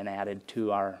that have been added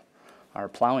to our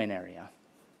plowing area.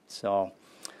 So,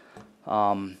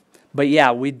 but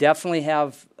yeah, we definitely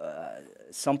have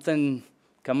something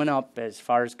coming up as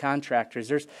far as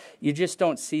contractors. You just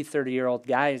don't see 30-year-old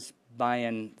guys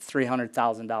buying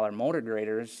 $300,000 motor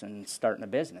graders and starting a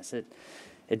business.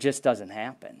 It just doesn't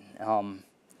happen.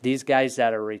 These guys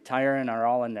that are retiring are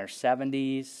all in their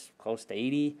 70s, close to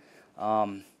 80.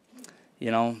 You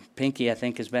know, Pinky, I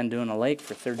think, has been doing a lake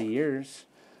for 30 years.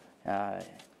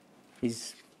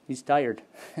 He's tired.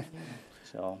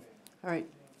 So. All right.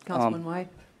 Councilman White?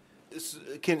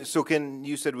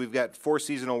 You said we've got 4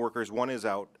 seasonal workers, 1 is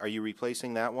out. Are you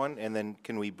replacing that one? And then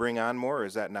can we bring on more, or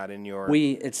is that not in your?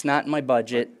 It's not in my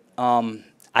budget.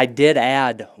 I did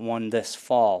add 1 this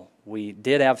fall. We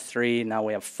did have 3, now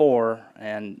we have 4,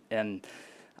 and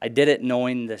I did it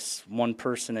knowing this one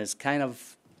person is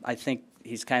I think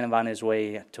he's kind of on his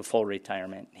way to full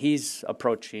retirement. He's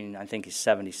approaching, I think he's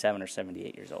 77 or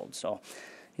 78 years old, so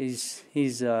he's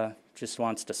just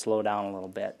wants to slow down a little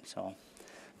bit, so.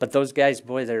 But those guys,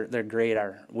 boy, they're great.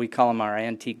 We call them our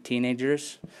antique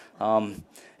teenagers.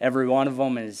 Every one of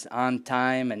them is on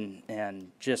time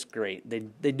and just great.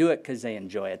 They do it because they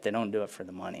enjoy it. They don't do it for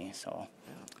the money. So,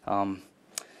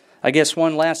 I guess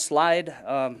one last slide.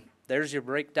 There's your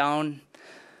breakdown.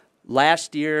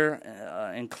 Last year,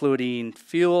 including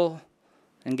fuel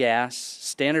and gas,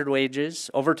 standard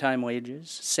wages, overtime wages,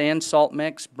 sand, salt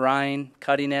mix, brine,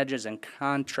 cutting edges, and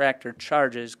contractor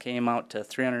charges came out to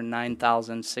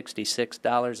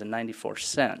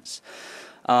 $309,066.94.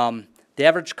 The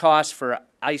average cost for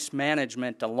ice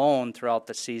management alone throughout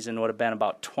the season would have been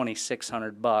about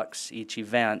 $2,600 each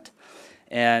event,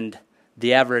 and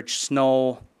the average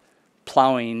snow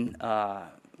plowing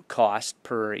cost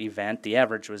per event, the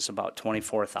average was about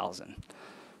 $24,000.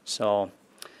 So.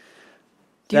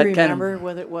 Do you remember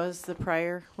what it was the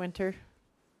prior winter?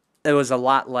 It was a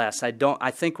lot less. I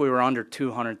think we were under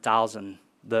 200,000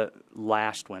 the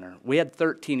last winter. We had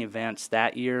 13 events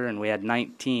that year, and we had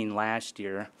 19 last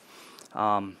year.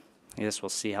 I guess we'll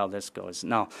see how this goes.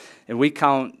 Now, if we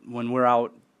count when we're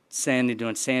out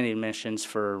doing sandy missions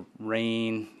for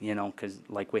rain, because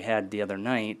like we had the other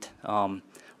night,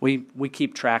 we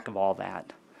keep track of all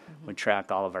that. We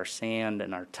track all of our sand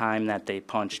and our time that they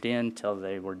punched in till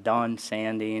they were done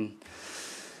sanding.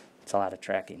 It's a lot of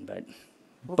tracking, but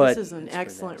this is an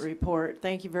excellent report.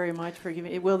 Thank you very much for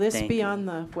giving it. Will this be on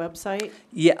the website?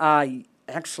 Yeah,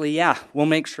 actually, yeah. We'll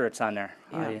make sure it's on there.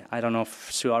 Yeah. I don't know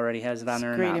if Sue already has it on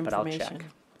there or not, but I'll check.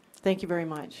 Thank you very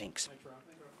much. Thanks.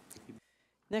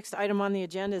 Next item on the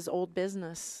agenda is old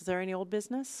business. Is there any old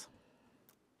business?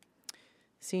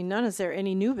 Seeing none, is there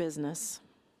any new business?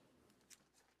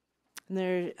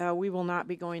 We will not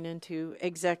be going into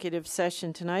executive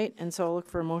session tonight, and so I'll look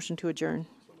for a motion to adjourn.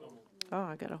 Oh,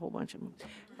 I got a whole bunch of them.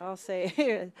 I'll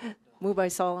say move by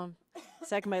Solemn,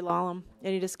 second by Lallam.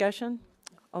 Any discussion?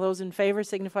 All those in favor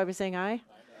signify by saying aye.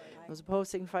 Those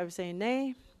opposed signify by saying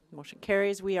nay. Motion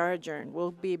carries. We are adjourned.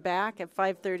 We'll be back at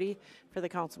 5:30 for the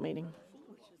council meeting.